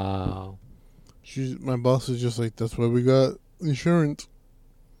me. Wow. My boss is just like, that's why we got insurance.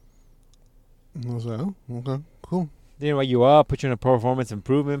 And I was like, oh, okay, cool. They didn't write you up, put you on a performance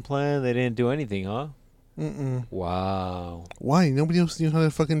improvement plan. They didn't do anything, huh? Mm-mm. Wow. Why? Nobody else knew how to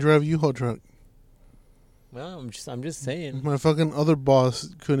fucking drive a U-Haul truck. Well, I'm just saying. My fucking other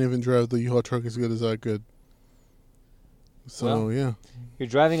boss couldn't even drive the U-Haul truck as good as I could. So, Well, yeah. You're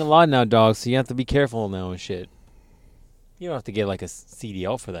driving a lot now, dog, so you have to be careful now and shit. You don't have to get like a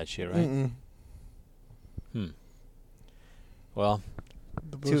CDL for that shit, right? Mm-mm. Well,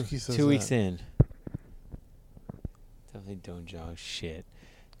 The Booski says 2 weeks that. in. Definitely don't jog shit.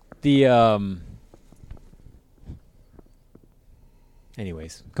 The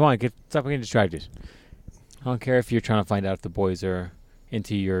anyways, come on, stop getting distracted. I don't care if you're trying to find out if the boys are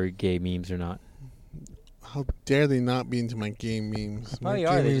into your gay memes or not. How dare they not be into my game memes? Probably My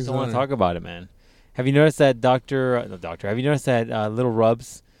are. game They just memes don't want to are. talk about it, man. Have you noticed that Have you noticed that Little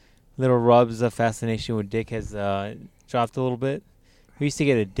Rub's fascination with dick has dropped a little bit? We used to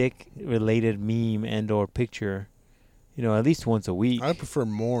get a dick-related meme and/or picture, at least once a week. I prefer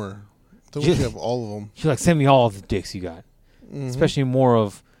more. Don't we have all of them? She's like, send me all of the dicks you got, Mm-hmm. especially more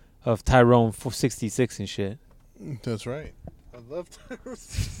of Tyrone 66 and shit. That's right. I love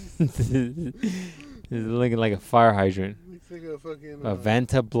He's looking like a fire hydrant, Looks like a fucking a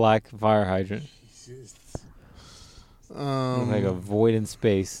Vanta black fire hydrant. Jesus. Look like a void in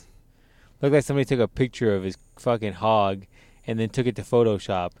space. Looked like somebody took a picture of his fucking hog and then took it to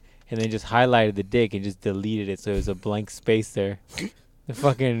Photoshop and then just highlighted the dick and just deleted it so it was a blank space there. To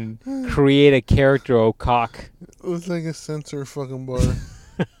fucking create a character, cock. It was like a sensor fucking bar.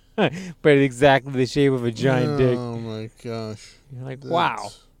 But exactly the shape of a giant dick. Oh my gosh. You're like, That's wow.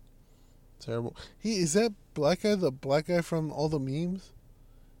 terrible. Is that black guy the black guy from all the memes?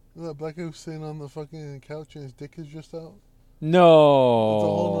 Is that black guy who's sitting on the fucking couch and his dick is just out? That's a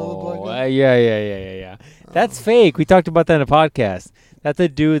whole nother No. black guy? Yeah. That's fake. We talked about that in a podcast. That's a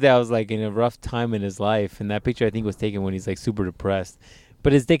dude that was like in a rough time in his life. And that picture I think was taken when he's like super depressed.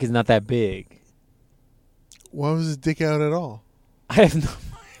 But his dick is not that big. Why was his dick out at all? I have no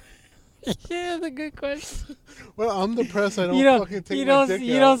yeah, that's a good question. Well, I'm depressed. I don't fucking take my dick out.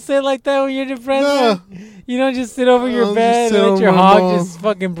 You don't sit like that when you're depressed? No. Man? You don't just sit over your I'll bed just sit and let on your my hog balls. just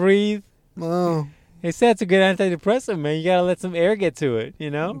fucking breathe? No. They say it's a good antidepressant, man. You gotta let some air get to it, you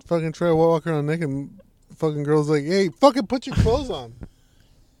know? Fucking try to walk around naked and fucking girls like, hey, fucking put your clothes on.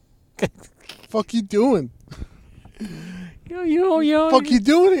 Fuck you doing? You don't. Fuck you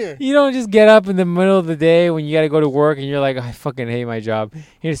doing here? You don't just get up in the middle of the day when you got to go to work and you're like, I fucking hate my job.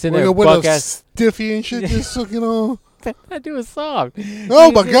 You're sitting there with buck a ass. stiffy and shit, just fucking all. That dude was soft.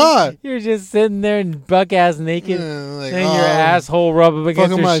 Oh my god! You're just sitting there and buck ass naked, Yeah, like, and your asshole rub up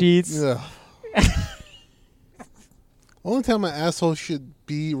against fucking your my sheets. Yeah. Only time my asshole should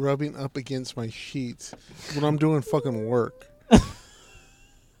be rubbing up against my sheets is when I'm doing fucking work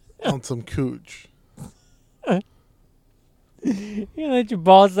on some cooch. You let your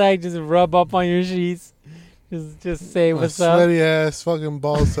ball sack just rub up on your sheets. Just say My what's up. sweaty ass fucking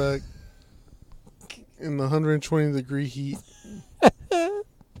ball sack in the 120-degree heat.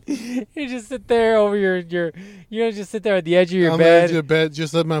 You just sit there over your you know, just sit there at the edge of your On bed. the edge of your bed,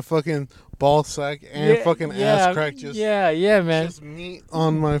 just let my fucking ball sack and fucking ass crack just man. just meet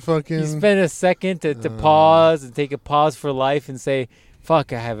on my fucking. You spend a second to pause and take a pause for life and say,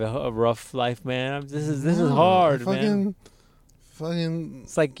 "Fuck, I have a rough life, man. This is hard, man." Fucking.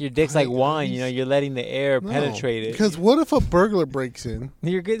 It's like your dick's like wine, you know. You're letting the air penetrate it. Because what if a burglar breaks in?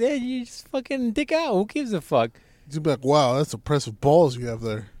 You're good. Then you just fucking dick out. Who gives a fuck? You'd be like, "Wow, that's impressive balls you have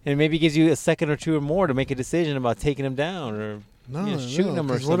there." And maybe gives you a second or two or more to make a decision about taking him down or shooting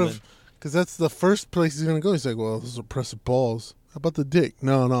him or something. Because that's the first place he's gonna go. He's like, "Well, those are impressive balls." How about the dick?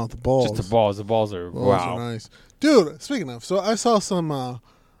 No, the balls. Just the balls. The balls are Balls wow. are nice, dude. Speaking of, so I saw some. I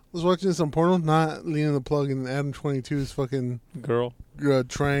was watching some porno, not Lena the Plug and Adam 22's fucking Girl,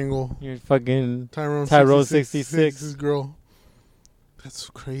 triangle. you're fucking Tyrone 66. His girl. That's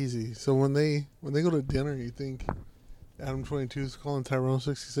crazy. So when they go to dinner, you think Adam 22 is calling Tyrone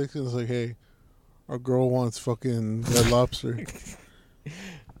 66 and it's like, hey, our girl wants fucking Red Lobster.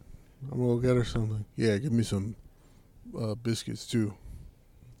 I'm gonna go get her something. Yeah, give me some biscuits too.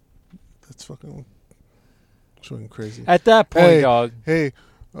 That's fucking crazy. At that point, dog. Hey,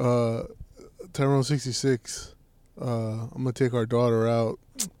 Tyrone 66. I'm gonna take our daughter out.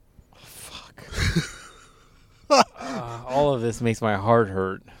 Fuck. All of this makes my heart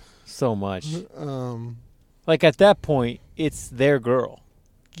hurt so much. Like at that point, it's their girl.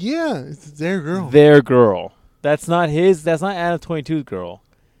 Yeah, it's their girl. Their girl. That's not his. That's not Adam 22's girl.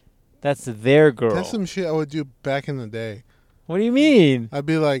 That's their girl. That's some shit I would do back in the day. What do you mean? I'd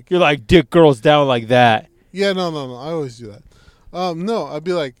be like, You're like dick girls down like that. yeah, no. I always do that. No, I'd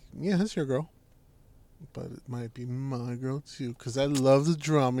be like, yeah, that's your girl. But it might be my girl too, because I love the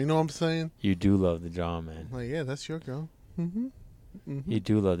drama. You know what I'm saying? You do love the drama, man. Like, yeah, that's your girl. Mm-hmm. You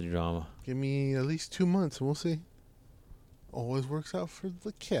do love the drama. Give me at least 2 months and we'll see. Always works out for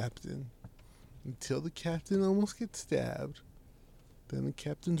the captain. Until the captain almost gets stabbed. Then the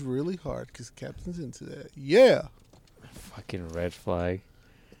captain's really hard because captain's into that. Yeah. Fucking red flag.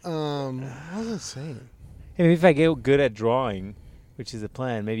 What was I saying? Hey, maybe if I get good at drawing, which is the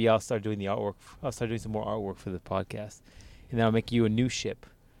plan, maybe I'll start doing the artwork. I'll start doing some more artwork for the podcast. And then I'll make you a new ship.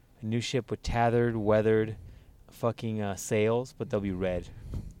 A new ship with tethered, weathered, fucking sails, but they'll be red.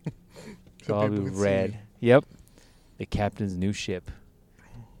 So I'll be red. Yep. The captain's new ship.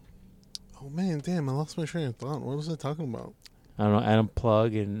 Oh, man, damn, I lost my train of thought. What was I talking about? I don't know, Adam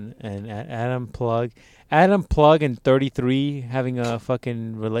Plug and Adam Plug and 33 having a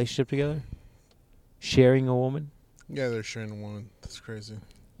fucking relationship together? Sharing a woman? Yeah, they're sharing a woman. That's crazy.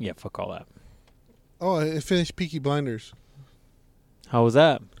 Yeah, fuck all that. Oh, I finished Peaky Blinders. How was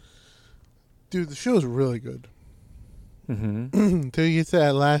that? Dude, the show's really good. Mm-hmm. Until you get to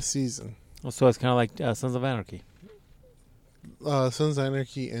that last season. So it's kind of like Sons of Anarchy. Sons of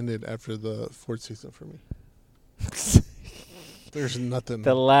Anarchy ended after the 4th season for me. There's nothing.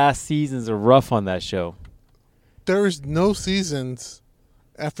 The last seasons are rough on that show. There's no seasons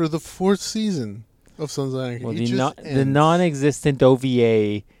after the 4th season of Sons of Anarchy. Well, It just the ends. non-existent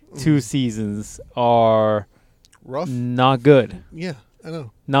OVA 2 seasons are rough. not good. Yeah, I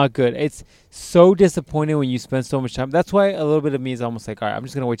know. Not good. It's so disappointing when you spend so much time. That's why a little bit of me is almost like, all right, I'm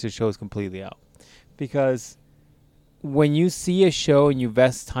just going to wait till the show is completely out. Because when you see a show and you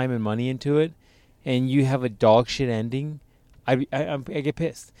invest time and money into it and you have a dog shit ending, I get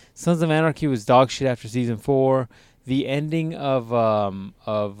pissed. Sons of Anarchy was dog shit after season 4. The ending of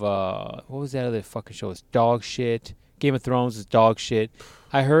what was that other fucking show? It's dog shit. Game of Thrones is dog shit.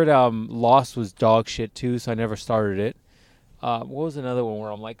 I heard Lost was dog shit too, so I never started it. What was another one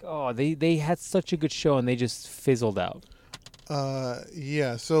where I'm like, oh, they had such a good show and they just fizzled out.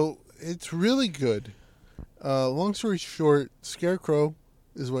 Yeah, so it's really good. Long story short, Scarecrow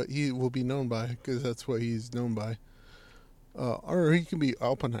is what he will be known by, because that's what he's known by. Or he can be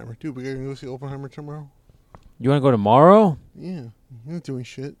Oppenheimer, too. We gotta go see Oppenheimer tomorrow. You want to go tomorrow? Yeah, you're not doing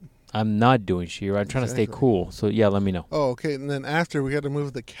shit. I'm not doing shit. I'm trying to stay cool. So, yeah, let me know. Oh, okay. And then after, we got to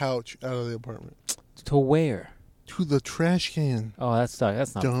move the couch out of the apartment. To where? To the trash can. Oh, that's not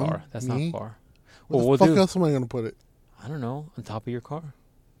far. That's not far. Where the fuck else am I going to put it? I don't know. On top of your car?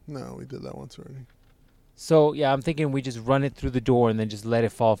 No, we did that once already. So, yeah, I'm thinking we just run it through the door and then just let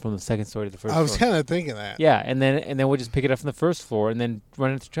it fall from the second story to the first floor. I was kind of thinking that. Yeah, and then we'll just pick it up from the first floor and then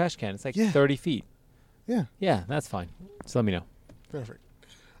run it to the trash can. It's like 30 feet. Yeah. Yeah, that's fine. Just let me know. Perfect.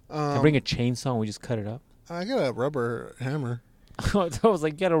 Can I bring a chainsaw and we just cut it up? I got a rubber hammer. I was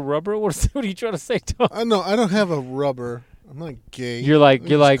like, you got a rubber? What are you trying to say, Tom? I don't have a rubber. I'm not gay. You're like,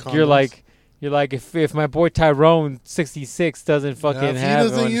 if my boy Tyrone 66 doesn't fucking have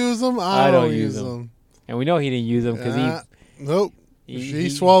if he doesn't use them, I don't use them. And we know he didn't use them because nope. She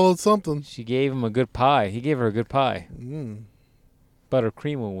swallowed something. She gave him a good pie. He gave her a good pie.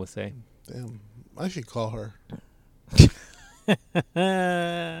 Buttercream, one would say. Damn. I should call her.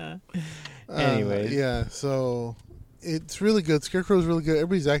 Anyways. Yeah, so it's really good. Scarecrow's really good.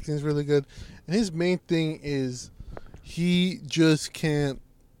 Everybody's acting is really good. And his main thing is he just can't.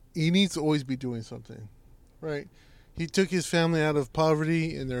 He needs to always be doing something. Right? He took his family out of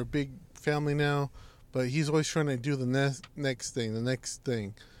poverty, and they're a big family now. But he's always trying to do the next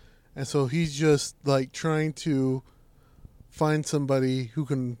thing. And so he's just like trying to find somebody who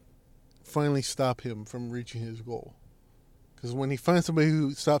can finally stop him from reaching his goal. Because when he finds somebody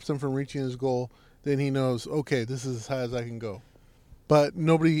who stops him from reaching his goal, then he knows, okay, this is as high as I can go. But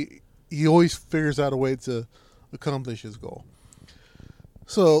he always figures out a way to accomplish his goal.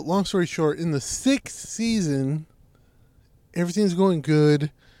 So, long story short, in the 6th season, everything's going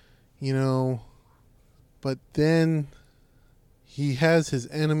good, but then he has his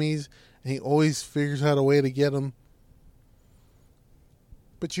enemies, and he always figures out a way to get them.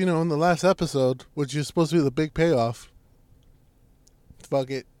 But, in the last episode, which is supposed to be the big payoff, fuck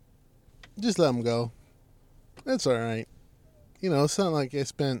it. Just let him go. That's all right. It's not like I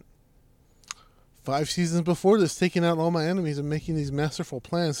spent 5 seasons before this taking out all my enemies and making these masterful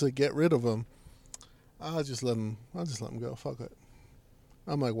plans to get rid of them. I'll just let him go. Fuck it.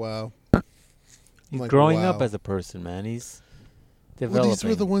 I'm like, wow. He's growing up as a person, man. He's developing. Well, these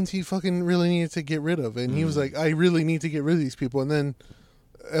were the ones he fucking really needed to get rid of. And he was like, I really need to get rid of these people. And then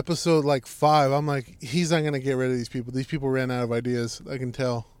episode 5, I'm like, he's not going to get rid of these people. These people ran out of ideas. I can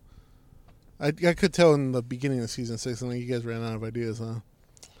tell. I could tell in the beginning of season 6, I'm like, you guys ran out of ideas, huh?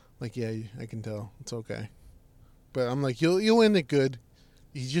 Like, yeah, I can tell. It's okay. But I'm like, you'll end it good.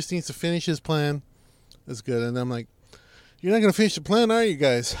 He just needs to finish his plan. That's good. And I'm like, you're not going to finish the plan, are you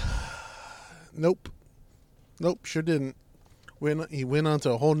guys? Nope, sure didn't. He went on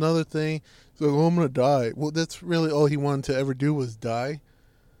to a whole nother thing. He's like, I'm going to die. Well, that's really all he wanted to ever do was die.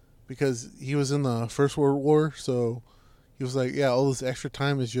 Because he was in the First World War, so he was like, yeah, all this extra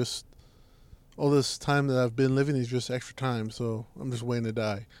time is just, all this time that I've been living is just extra time, so I'm just waiting to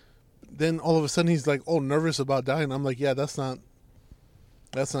die. Then all of a sudden he's like, nervous about dying. I'm like, yeah, that's not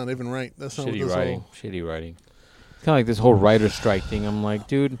even right. That's not shitty what this writing. Shitty writing. It's kind of like this whole writer's strike thing. I'm like,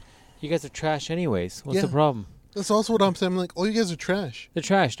 dude, you guys are trash anyways. What's the problem? That's also what I'm saying. I'm like, you guys are trash. They're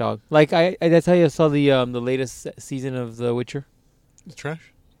trash, dog. Like, I tell you, I saw the latest season of The Witcher. It's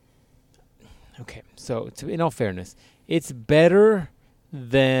trash? Okay, so in all fairness, it's better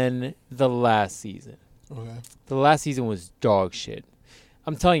than the last season. Okay. The last season was dog shit.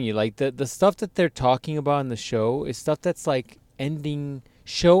 I'm telling you, like, the stuff that they're talking about in the show is stuff that's like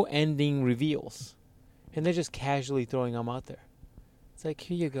show-ending reveals. And they're just casually throwing them out there. It's like,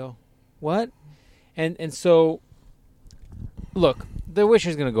 here you go. What? And so, look, The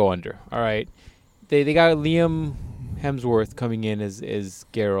Witcher's going to go under, all right? They got Liam Hemsworth coming in as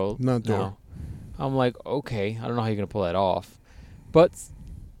Geralt. Not now. I'm like, okay, I don't know how you're going to pull that off. But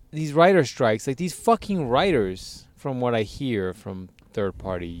these writer strikes, like these fucking writers, from what I hear from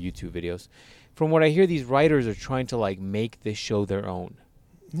third-party YouTube videos. From what I hear, these writers are trying to like make this show their own.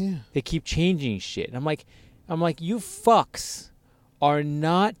 Yeah. They keep changing shit. And I'm like, you fucks are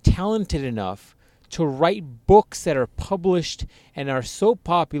not talented enough to write books that are published and are so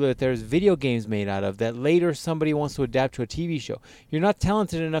popular that there's video games made out of that later somebody wants to adapt to a TV show. You're not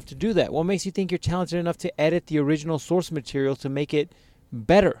talented enough to do that. What makes you think you're talented enough to edit the original source material to make it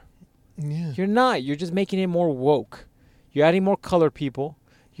better? Yeah. You're not. You're just making it more woke. You're adding more color people.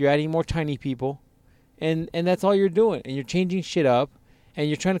 You're adding more tiny people. And that's all you're doing. And you're changing shit up. And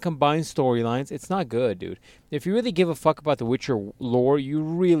you're trying to combine storylines. It's not good, dude. If you really give a fuck about the Witcher lore, you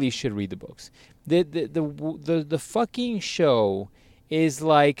really should read the books. The fucking show is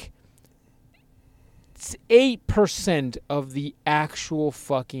like 8% of the actual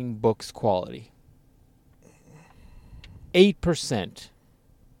fucking book's quality. 8%.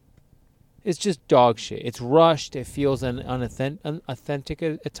 It's just dog shit. It's rushed. It feels unauthentic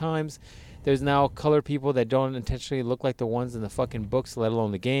at times. There's now color people that don't intentionally look like the ones in the fucking books, let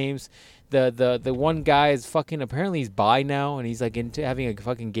alone the games. The one guy is fucking, apparently he's bi now, and he's like into having a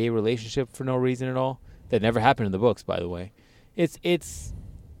fucking gay relationship for no reason at all. That never happened in the books, by the way. It's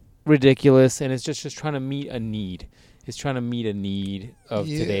ridiculous, and it's just trying to meet a need. It's trying to meet a need of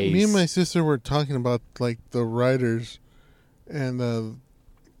today's. Me and my sister were talking about like the writers, and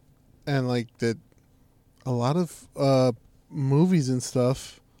like that a lot of movies and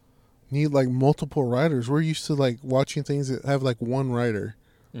stuff need like multiple writers. We're used to like watching things that have like one writer.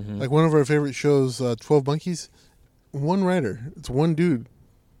 Mm-hmm. Like one of our favorite shows, 12 Monkeys, one writer. It's one dude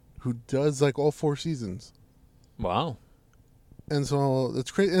who does like all 4 seasons. Wow. And so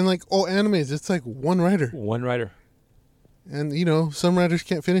it's crazy. And like all animes, it's like one writer. One writer. And you know, some writers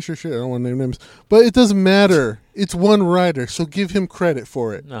can't finish their shit. I don't want to name names, but it doesn't matter. It's one writer, so give him credit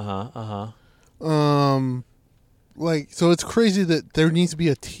for it. Like, so it's crazy that there needs to be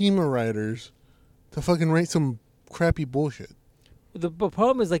a team of writers to fucking write some crappy bullshit. The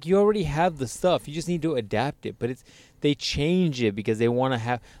problem is, like, you already have the stuff. You just need to adapt it. But they change it because they want to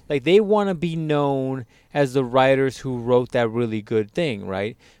have, like, they want to be known as the writers who wrote that really good thing,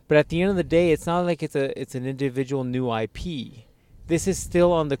 right? But at the end of the day, it's not like it's an individual new IP. This is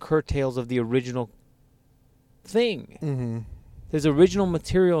still on the curtails of the original thing. Mm-hmm. There's original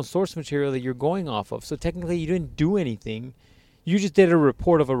material and source material that you're going off of. So technically, you didn't do anything. You just did a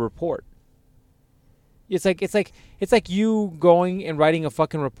report of a report. It's like you going and writing a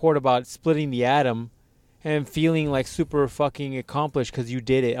fucking report about splitting the atom and feeling like super fucking accomplished because you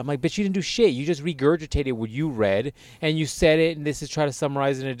did it. I'm like, but you didn't do shit. You just regurgitated what you read and you said it, and this is try to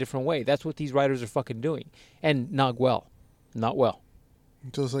summarize it in a different way. That's what these writers are fucking doing, and not well. Not well.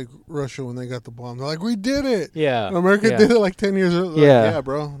 Just like Russia when they got the bomb. They're like, we did it. Yeah. And America did it like 10 years ago. Yeah. Yeah,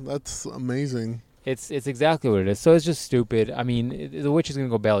 bro. That's amazing. It's exactly what it is. So it's just stupid. I mean, The Witch is going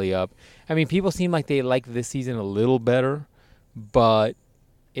to go belly up. I mean, people seem like they like this season a little better, but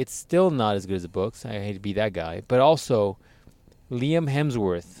it's still not as good as the books. I hate to be that guy. But also, Liam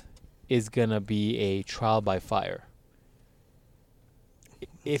Hemsworth is going to be a trial by fire.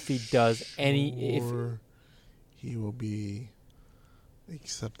 If he does any... He will be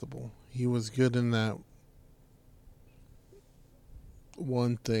acceptable. He was good in that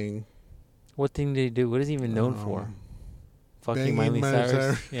one thing. What thing did he do? What is he even known for? Fucking Miley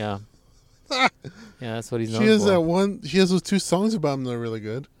Cyrus. Yeah. Yeah, that's what he's known for. She has those 2 songs about him that are really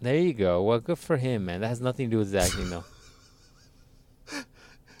good. There you go. Well, good for him, man. That has nothing to do with his acting, though.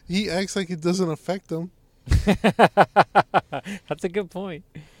 He acts like it doesn't affect him. That's a good point.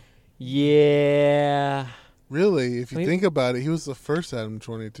 Yeah. Really, if you think about it, he was the first Adam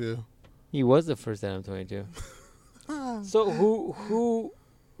 22. He was the first Adam 22. So who?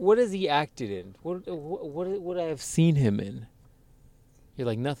 What has he acted in? What I have seen him in? You're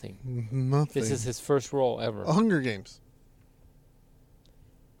like, nothing. Nothing. This is his first role ever. Hunger Games.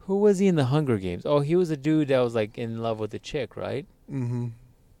 Who was he in the Hunger Games? Oh, he was a dude that was like in love with a chick, right? Mm-hmm.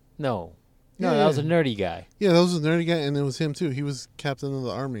 No, that was a nerdy guy. Yeah, that was a nerdy guy, and it was him too. He was captain of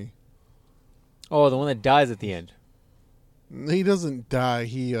the army. Oh, the one that dies at the end. He doesn't die.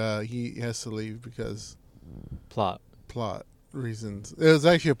 He has to leave because plot reasons. It was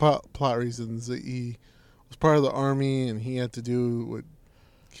actually plot reasons that he was part of the army and he had to do what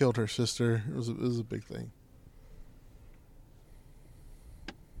killed her sister. It was a big thing.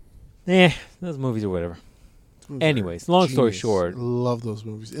 Those movies or whatever. Anyways, long story short, love those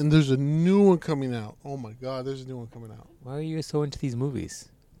movies. And there's a new one coming out. Oh my god, there's a new one coming out. Why are you so into these movies?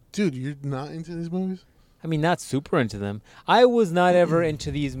 Dude, you're not into these movies? I mean, not super into them. I was not ever into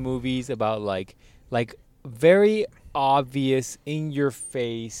these movies about like very obvious, in your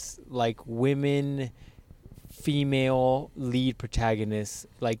face, like women female lead protagonist,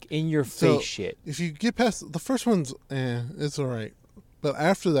 like in your face shit. If you get past the first one's, it's all right, but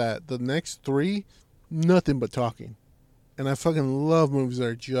after that, the next 3, nothing but talking, and I fucking love movies that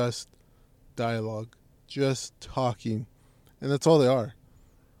are just dialogue, just talking, and that's all they are.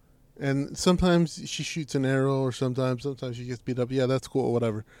 And sometimes she shoots an arrow, or sometimes she gets beat up. Yeah, that's cool,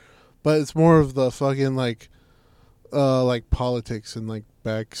 whatever. But it's more of the fucking like politics and like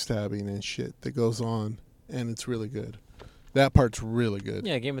backstabbing and shit that goes on, and it's really good. That part's really good.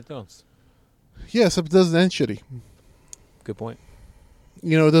 Yeah, Game of Thrones. Yeah, except it doesn't end shitty. Good point.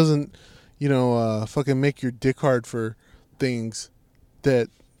 You know, it doesn't, fucking make your dick hard for things that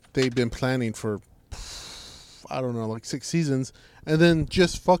they've been planning for, I don't know, like 6 seasons, and then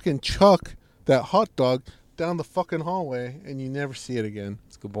just fucking chuck that hot dog down the fucking hallway and you never see it again.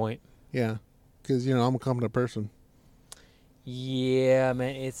 That's a good point. Yeah, because, I'm a competent person. Yeah,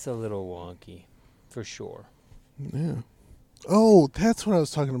 man, it's a little wonky, for sure. Yeah. Oh, that's what I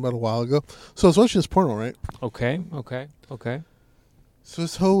was talking about a while ago. So I was watching this porno, right? Okay. So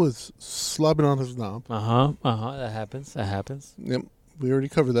this hoe was slobbing on his knob. That happens. Yep, we already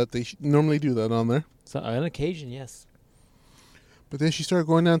covered that. They normally do that on there. So on occasion, yes. But then she started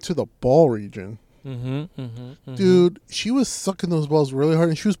going down to the ball region. Mm-hmm. Dude, she was sucking those balls really hard,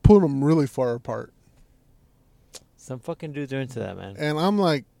 and she was pulling them really far apart. Some fucking dudes are into that, man. And I'm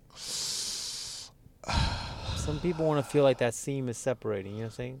like... Some people want to feel like that seam is separating, you know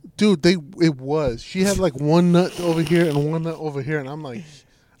what I'm saying? Dude, it was. She had like one nut over here and one nut over here, and I'm like,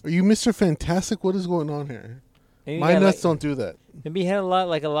 are you Mr. Fantastic? What is going on here? My nuts don't do that. Maybe he had a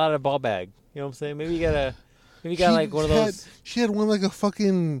lot of ball bag. You know what I'm saying? Maybe you got like one of those. She had one like a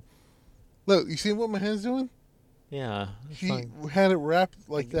fucking... Look, you see what my hand's doing? Yeah. She had it wrapped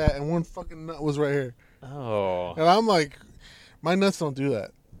like that, and one fucking nut was right here. Oh. And I'm like, my nuts don't do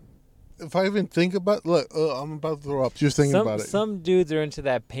that. If I even think about... Look, I'm about to throw up just thinking about it. Some dudes are into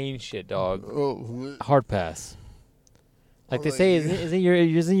that pain shit, dog. Oh. Hard pass. Like they say,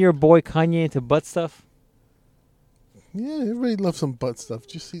 isn't your boy Kanye into butt stuff? Yeah, everybody loves some butt stuff.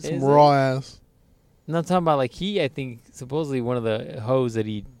 Just see some raw ass. I'm not talking about like I think supposedly one of the hoes that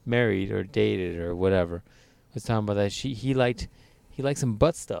he married or dated or whatever was talking about that he liked some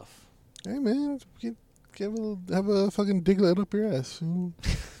butt stuff. Hey man, have a fucking diglet up your ass.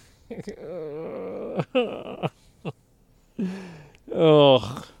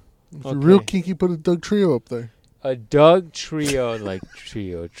 Oh, if you're real kinky, put a Doug Trio up there. A Doug Trio, like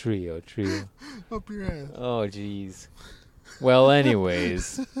trio. Up your ass. Oh, jeez. Well,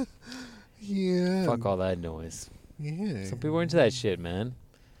 anyways. Yeah. Fuck all that noise. Yeah. Some people are into that shit, man.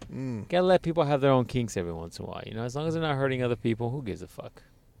 Gotta let people have their own kinks every once in a while. You know, as long as they're not hurting other people, who gives a fuck?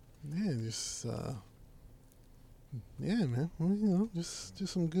 Yeah, just yeah, man. Well, just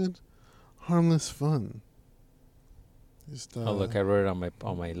some good, harmless fun. Just oh, look, I wrote it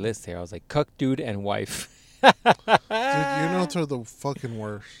on my list here. I was like, cuck, dude, and wife. Dude, your notes are the fucking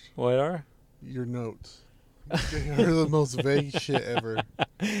worst. What are? Your notes. They're the most vague shit ever.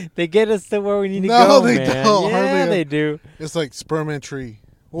 They get us to where we need to go, No, they man. don't. Yeah, Hardly they do. It's like sperm and tree.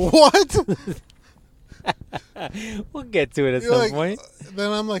 What? We'll get to it at You're some like, point.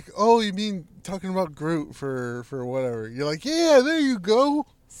 Then I'm like, oh, you mean talking about Groot for whatever? You're like, yeah, there you go.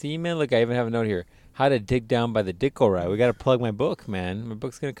 See, man, look, I even have a note here. How to dig down by the Dicko Ride. We got to plug my book, man. My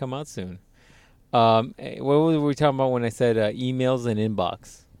book's going to come out soon. What were we talking about when I said emails and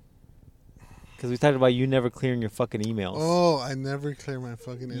inbox? Because we talked about you never clearing your fucking emails. Oh, I never clear my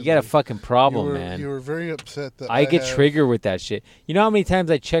fucking emails. You got a fucking problem, man. You were very upset that I get triggered with that shit. You know how many times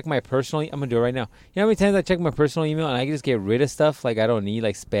I check my personal... I'm going to do it right now. You know how many times I check my personal email and I can just get rid of stuff like I don't need,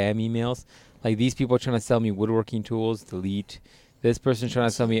 like spam emails? Like these people are trying to sell me woodworking tools, delete. This person's trying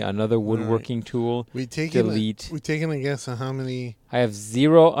to sell me another woodworking tool, delete. We taking a guess on how many... I have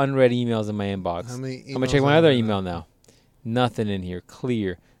 0 unread emails in my inbox. How many emails I'm going to check my other email now. Nothing in here.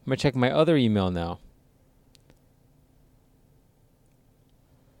 Clear. I'm going to check my other email now.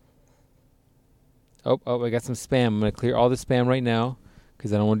 Oh, I got some spam. I'm going to clear all the spam right now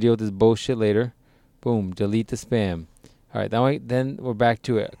because I don't want to deal with this bullshit later. Boom. Delete the spam. All right. Then we're back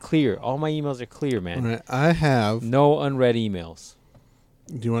to it. Clear. All my emails are clear, man. All right. I have... No unread emails.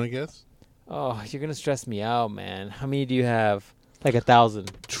 Do you want to guess? Oh, you're going to stress me out, man. How many do you have? Like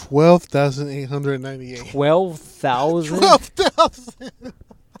 1,000. 12,898. 12,000? 12,000.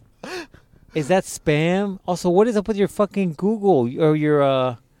 Is that spam? Also, what is up with your fucking Google or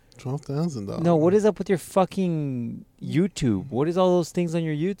your 12,000 dollars. No, what is up with your fucking YouTube? What is all those things on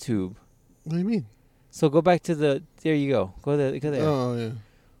your YouTube? What do you mean? So go back to there you go. Go there. Oh, yeah.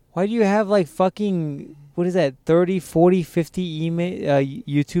 Why do you have like fucking, what is that, 30, 40, 50 email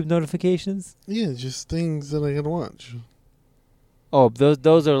YouTube notifications? Yeah, just things that I gotta watch. Oh,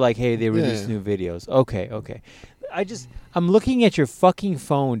 those are like, hey, they release Yeah. new videos. Okay. I'm looking at your fucking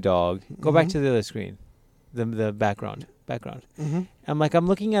phone, dog. Go back Mhm. to the other screen. The background. Mm-hmm. I'm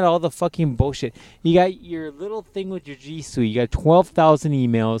looking at all the fucking bullshit. You got your little thing with your G Suite. You got 12,000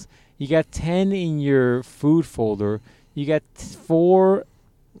 emails. You got 10 in your food folder. You got 4.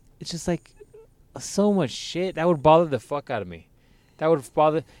 It's just like so much shit. That would bother the fuck out of me. That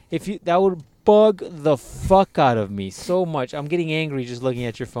would bug the fuck out of me so much. I'm getting angry just looking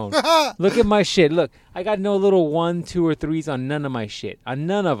at your phone. Look at my shit. Look, I got no little 1, 2, or 3s on none of my shit. On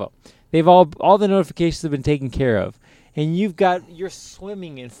none of them. They've all the notifications have been taken care of. And you're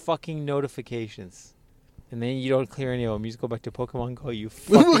swimming in fucking notifications. And then you don't clear any of them. You just go back to Pokemon Go, you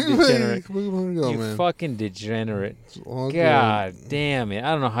fucking degenerate. Pokemon Go, You man. fucking degenerate. It's all God good. damn it.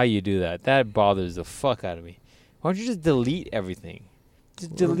 I don't know how you do that. That bothers the fuck out of me. Why don't you just delete everything?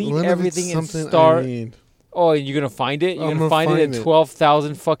 Just delete What if it's everything and something start. I need? Oh, and you're going to find it? You're I'm going to gonna find it find in it.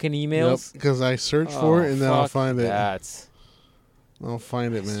 12,000 fucking emails? Because I search for it and then I'll fuck find it. that. I'll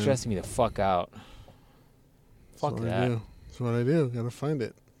find it, man. It's stressing me the fuck out. Fuck That's what I that. do. That's what I do. Gotta find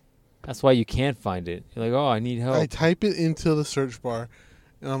it. That's why you can't find it. You're like, oh, I need help. I type it into the search bar,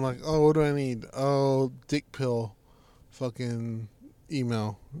 and I'm like, oh, what do I need? Oh, dick pill, fucking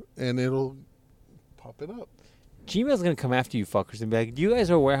email, and it'll pop it up. Gmail's going to come after you fuckers and be like, do you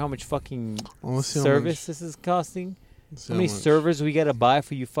guys are aware how much fucking Let's see how service much. this is costing? Let's see How many much. servers we got to buy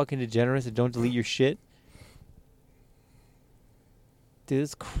for you fucking degenerates that don't delete your shit? Dude,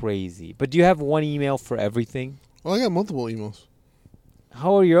 it's crazy. But do you have one email for everything? Oh, I got multiple emails.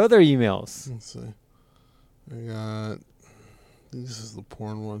 How are your other emails? Let's see. I got. I think this is the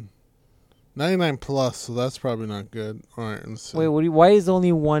porn one. 99 plus, so that's probably not good. All right, let's see. Wait, why is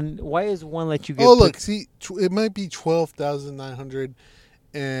only one? Why is one let you get? Oh, look, see, it might be 12,900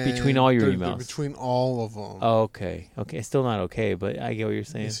 and Between all your they're emails. between all of them. Oh, okay. Okay, it's still not okay, but I get what you're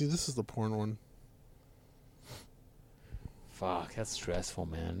saying. You see, this is the porn one. Fuck, that's stressful,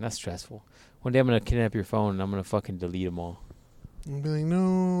 man. That's stressful. One day I'm gonna kidnap your phone and I'm gonna fucking delete them all. And be like,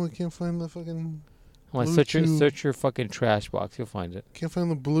 no, I can't find the fucking. I'm gonna Bluetooth. search your fucking trash box. You'll find it. Can't find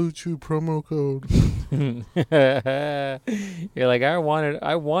the Bluetooth promo code. You're like, I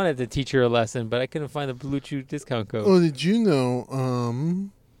wanted to teach her a lesson, but I couldn't find the Bluetooth discount code. Oh, did you know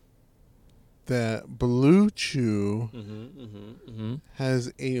that Bluetooth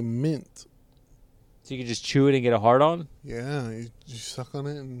has a mint? So you can just chew it and get a hard on? Yeah, you suck on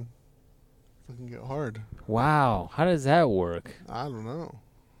it and fucking get hard. Wow. How does that work? I don't know.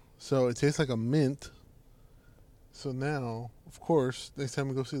 So it tastes like a mint. So now, of course, next time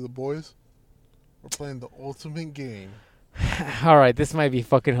we go see the boys, we're playing the ultimate game. All right, this might be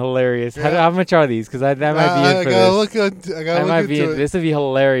fucking hilarious. Yeah. How much are these? Because that might be in I for gotta this. I gotta look into it. This would be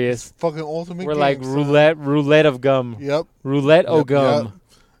hilarious. Fucking ultimate We're game. like son. roulette of gum. Yep. Roulette o Yep, gum. yep.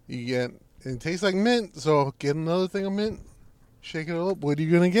 You get, and it tastes like mint, so get another thing of mint, shake it up. What are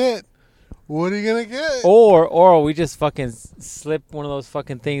you gonna get? What are you gonna get? Or we just fucking slip one of those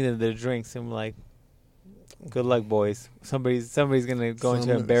fucking things into the drinks and we're like, good luck, boys. Somebody's gonna go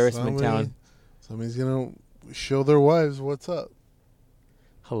into embarrassment town. Somebody's gonna show their wives what's up.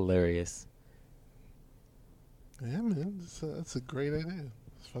 Hilarious. Yeah, man, that's a great idea.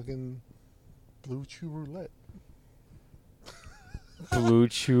 It's fucking Blue Chew Roulette. Blue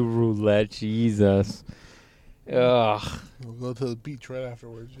Chew Roulette, Jesus. Ugh. We'll go to the beach right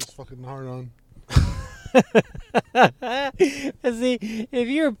afterwards. Just fucking hard on. See, if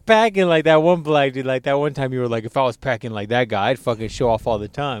you're packing like that one black dude, like that one time you were like, if I was packing like that guy, I'd fucking show off all the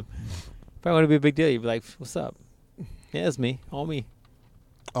time. If I want to be a big deal, you'd be like, what's up? Yeah, it's me. All me.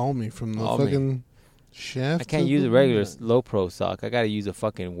 All me from the All me. fucking shaft. I can't to use the a regular net. low pro sock. I got to use a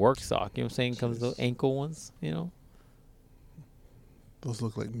fucking work sock. You know what I'm saying? Comes those ankle ones, you know? Those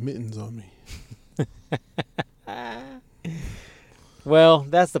look like mittens on me. Well,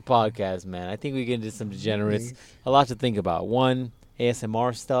 that's the podcast, man. I think we get into some degenerates. A lot to think about. One,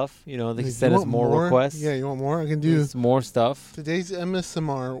 ASMR stuff. You know, they can You send us want more requests. Yeah, you want more? I can do. There's more stuff. Today's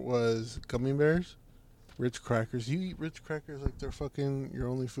MSMR was gummy bears, Ritz crackers. You eat Ritz crackers like they're fucking your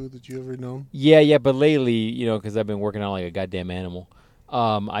only food that you ever known? Yeah, but lately, you know, because I've been working out like a goddamn animal,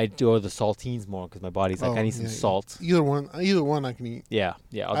 I do the saltines more because my body's like, I need some salt. Either one I can eat. Yeah.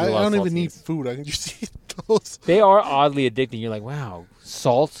 I'll do I a lot don't of even need saltines. food. I can just eat those. They are oddly addicting. You're like, wow,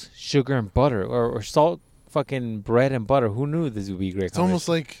 salt, sugar, and butter, or salt, fucking bread and butter. Who knew this would be a great? It's almost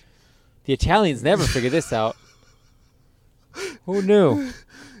like the Italians never figured this out. Who knew?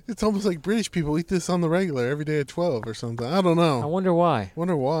 It's almost like British people eat this on the regular every day at 12 or something. I don't know. I wonder why.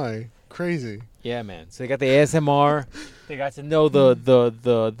 Wonder why. Crazy. Yeah, man. So they got the ASMR. They got to know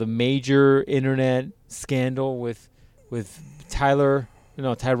the major internet scandal with Tyrone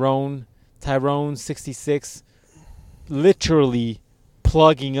 66 literally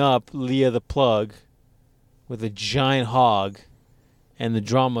plugging up Leah the Plug with a giant hog and the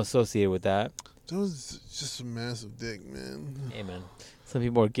drama associated with that. That was just a massive dick, man. Hey, man. Some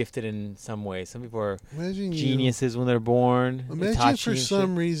people are gifted in some way. Some people are Imagine geniuses when they're born. Imagine Itachi for and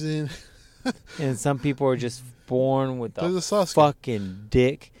some reason. and some people are just born with There's a a Sasuke. fucking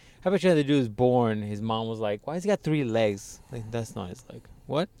dick. How about you had the dude was born, his mom was like, why has he got 3 legs? Like, that's not his leg.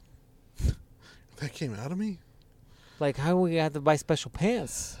 What? That came out of me? Like, how we have to buy special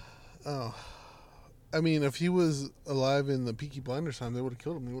pants? Oh. I mean, if he was alive in the Peaky Blinders time, they would have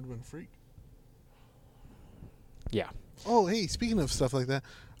killed him. He would have been a freak. Yeah. Oh, hey, speaking of stuff like that,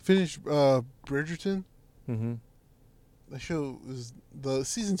 finished Bridgerton. Mm-hmm. The show is the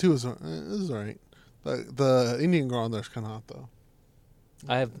season 2 is all right. The Indian girl on there is kind of hot though.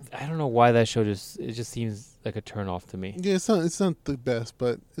 I don't know why that show just seems like a turn off to me. Yeah, it's not the best,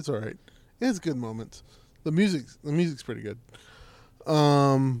 but it's all right. It has good moments. The music's pretty good.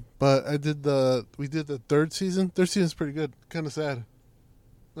 But we did the third season. Third season's pretty good. Kind of sad.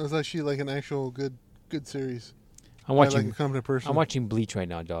 It was actually like an actual good series. I'm watching. Like a competent person. I'm watching Bleach right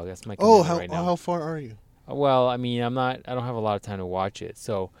now, dog. That's my Oh, commitment right now. how far are you? Well, I mean, I don't have a lot of time to watch it,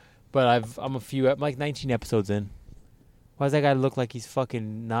 so, but I'm like 19 episodes in. Why does that guy look like he's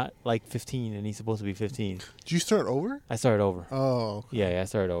fucking not like 15 and he's supposed to be 15? Did you start over? I started over. Oh. Okay. Yeah, I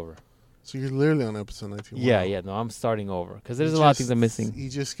started over. So you're literally on episode 19. Wow. Yeah, no, I'm starting over because there's a lot of things I'm missing. He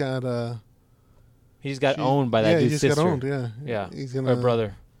just got He just got owned by that dude's sister. Yeah, he just got owned. Yeah. Yeah. He's Her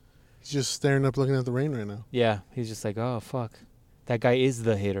brother. He's just staring up, looking at the rain right now. Yeah, he's just like, oh fuck, that guy is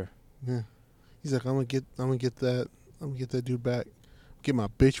the hater. Yeah. He's like, I'm gonna get that dude back. Get my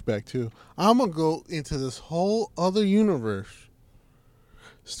bitch back too. I'm gonna go into this whole other universe.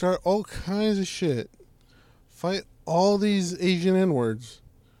 Start all kinds of shit. Fight all these Asian N-words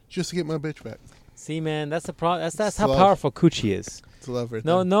just to get my bitch back. See, man, that's the problem. That's how love. powerful Coochie is. It's love right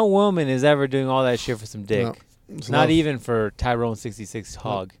No, there. no woman is ever doing all that shit for some dick. No, it's Not love. even for Tyrone 66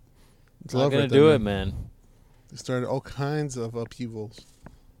 hog. It's Not love gonna right do there, it, man. They started all kinds of upheavals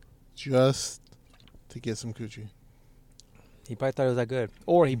just to get some coochie. He probably thought it was that good,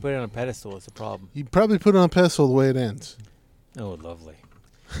 or he put it on a pedestal. It's a problem. He probably put it on a pedestal the way it ends. Oh, lovely.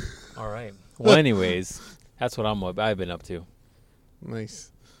 All right. Well, anyways, that's what I've been up to.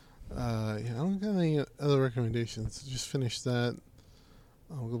 Nice. Yeah, I don't got any other recommendations. Just finished that.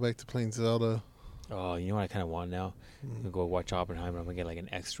 I'll go back to playing Zelda. Oh, you know what I kind of want now? I'm gonna go watch Oppenheimer. I'm gonna get like an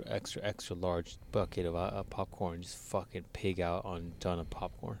extra large bucket of popcorn. Just fucking pig out on a ton of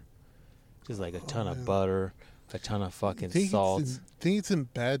popcorn. Just like a ton of butter, a ton of fucking salt. Think it's in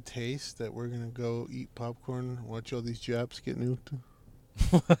bad taste that we're gonna go eat popcorn, watch all these Japs get nuked?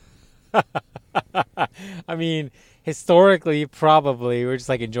 I mean, historically, probably we're just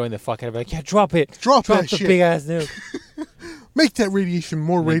like enjoying the fuck out of it. Like, yeah, drop it, Drop that the shit. big ass nuke. Make that radiation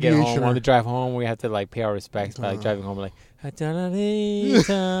more And then get home, radiation. on the drive home, we have to like pay our respects by like driving home. Like,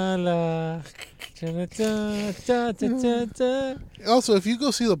 Also, if you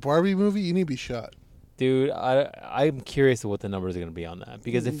go see the Barbie movie, you need to be shot. dude, I'm curious of what the numbers are gonna be on that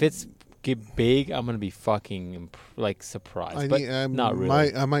because if it's get big, I'm gonna be fucking like surprised, but not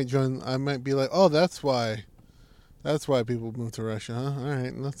really. I might join. I might be like, oh, that's why people move to Russia, huh? All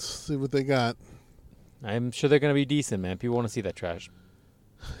right, let's see what they got. I'm sure they're gonna be decent, man. People want to see that trash.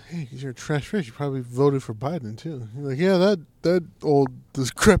 Hey, 'cause you're a trash fish. You probably voted for Biden too. You're like, yeah, that old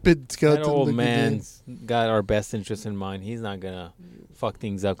decrepit skeleton. That old looking man's got our best interest in mind. He's not gonna fuck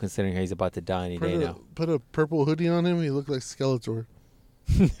things up, considering he's about to die any day now. Put a purple hoodie on him. He looked like Skeletor.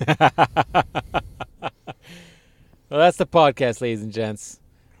 Well, that's the podcast, ladies and gents.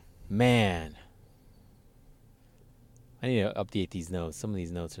 Man, I need to update these notes. Some of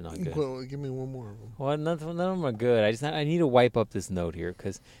these notes are not good. Well, give me one more of them. Well, none of them are good. I need to wipe up this note here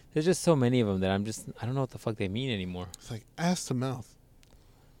because there's just so many of them that I don't know what the fuck they mean anymore. It's like ass to mouth.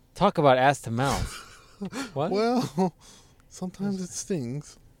 Talk about ass to mouth. What? Well, sometimes it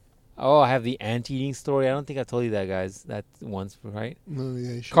stings. Oh, I have the ant-eating story. I don't think I told you that, guys. That once, right? No,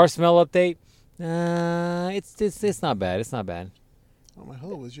 yeah, you should. Car smell update. It's not bad. It's not bad. Oh, my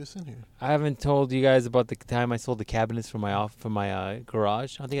hello was just in here. I haven't told you guys about the time I sold the cabinets from my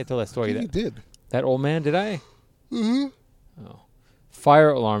garage. I don't think I told that story. You did. That old man, did I? Mm-hmm. Oh. Fire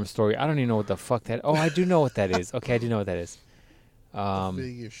alarm story. I don't even know what the fuck that... Oh, I do know what that is. Okay, I do know what that is. Biggest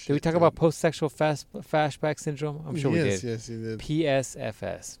Did we shit talk ton. about post-sexual flashback syndrome? I'm sure we did. Yes, you did.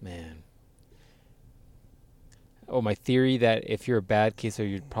 PSFS, man. Oh, my theory that if you're a bad kisser,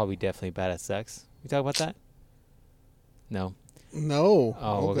 you're probably definitely bad at sex. We talk about that? No. No.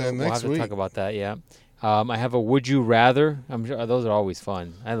 Oh, Okay, we'll next have to week. talk about that. Yeah. I have a would you rather. I'm sure those are always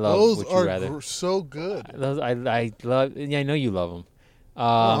fun. I love Those would you are rather. so good. Those I love. Yeah, I know you love them.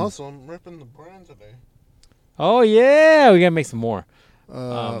 Also, I'm ripping the brand today. Oh yeah, we gotta make some more.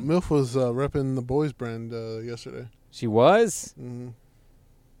 MILF was repping the boys brand yesterday. She was. Mm-hmm.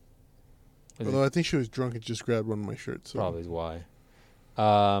 Was Although I think she was drunk and just grabbed one of my shirts. So. Probably is why.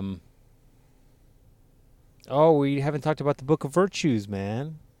 Oh, we haven't talked about the Book of Virtues,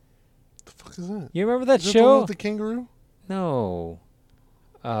 man. The fuck is that? You remember that Is that the one show? with the kangaroo? No.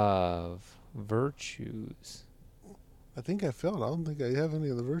 Of Virtues. I think I failed. I don't think I have any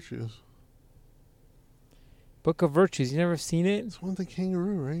of the virtues. Book of Virtues. You never seen it? It's one with the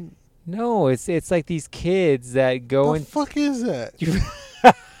kangaroo, right? No, it's like these kids that go The fuck is that?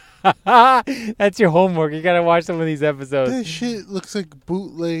 That's your homework. You gotta watch some of these episodes. That shit looks like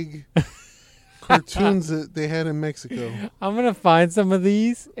bootleg cartoons that they had in Mexico. I'm gonna find some of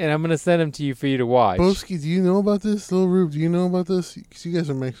these and I'm gonna send them to you for you to watch. Boski, do you know about this? Lil Rube, do you know about this? Because you guys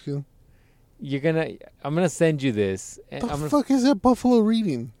are Mexican. I'm gonna send you this. The fuck is that buffalo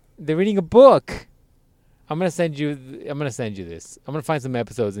reading? They're reading a book. I'm gonna send you this. I'm gonna find some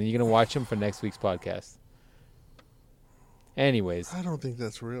episodes and you're gonna watch them for next week's podcast. Anyways, I don't think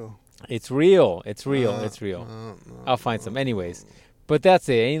that's real. it's real. It's real. I'll find some. Anyways, but that's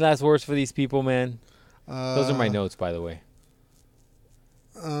it. Any last words for these people, man? Those are my notes, by the way.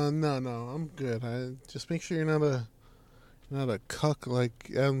 No, I'm good. I just make sure you're not a cuck like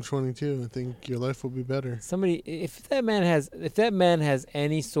Adam 22. I think your life will be better. Somebody, if that man has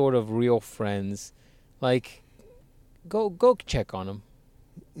any sort of real friends, like, go check on him.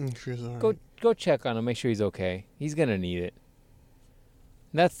 I'm sure it's all right. Go check on him. Make sure he's okay. He's gonna need it.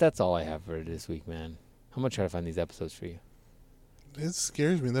 That's all I have for this week, man. I'm gonna try to find these episodes for you. It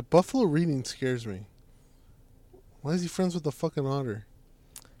scares me. That buffalo reading scares me. Why is he friends with the fucking otter?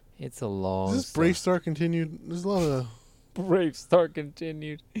 It's a long. Is this Brave Star continued? There's a lot of Brave Star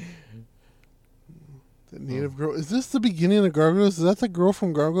continued. the native girl. Is this the beginning of Gargoyles? Is that the girl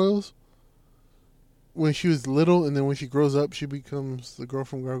from Gargoyles? When she was little, and then when she grows up, she becomes the girl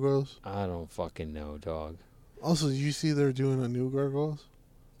from Gargoyles? I don't fucking know, dog. Also, did you see they're doing a new Gargoyles?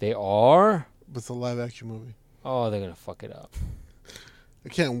 They are? But it's a live-action movie. Oh, they're gonna fuck it up. I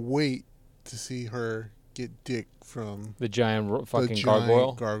can't wait to see her get dick from The giant fucking the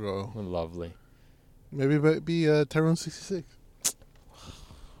gargoyle. Gargoyle. Lovely. Maybe it might be Tyrone 66.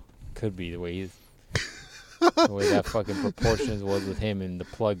 Could be the way the way that fucking proportions was with him and the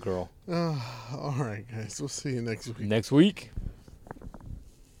plug girl. All right, guys. We'll see you next week. Next week.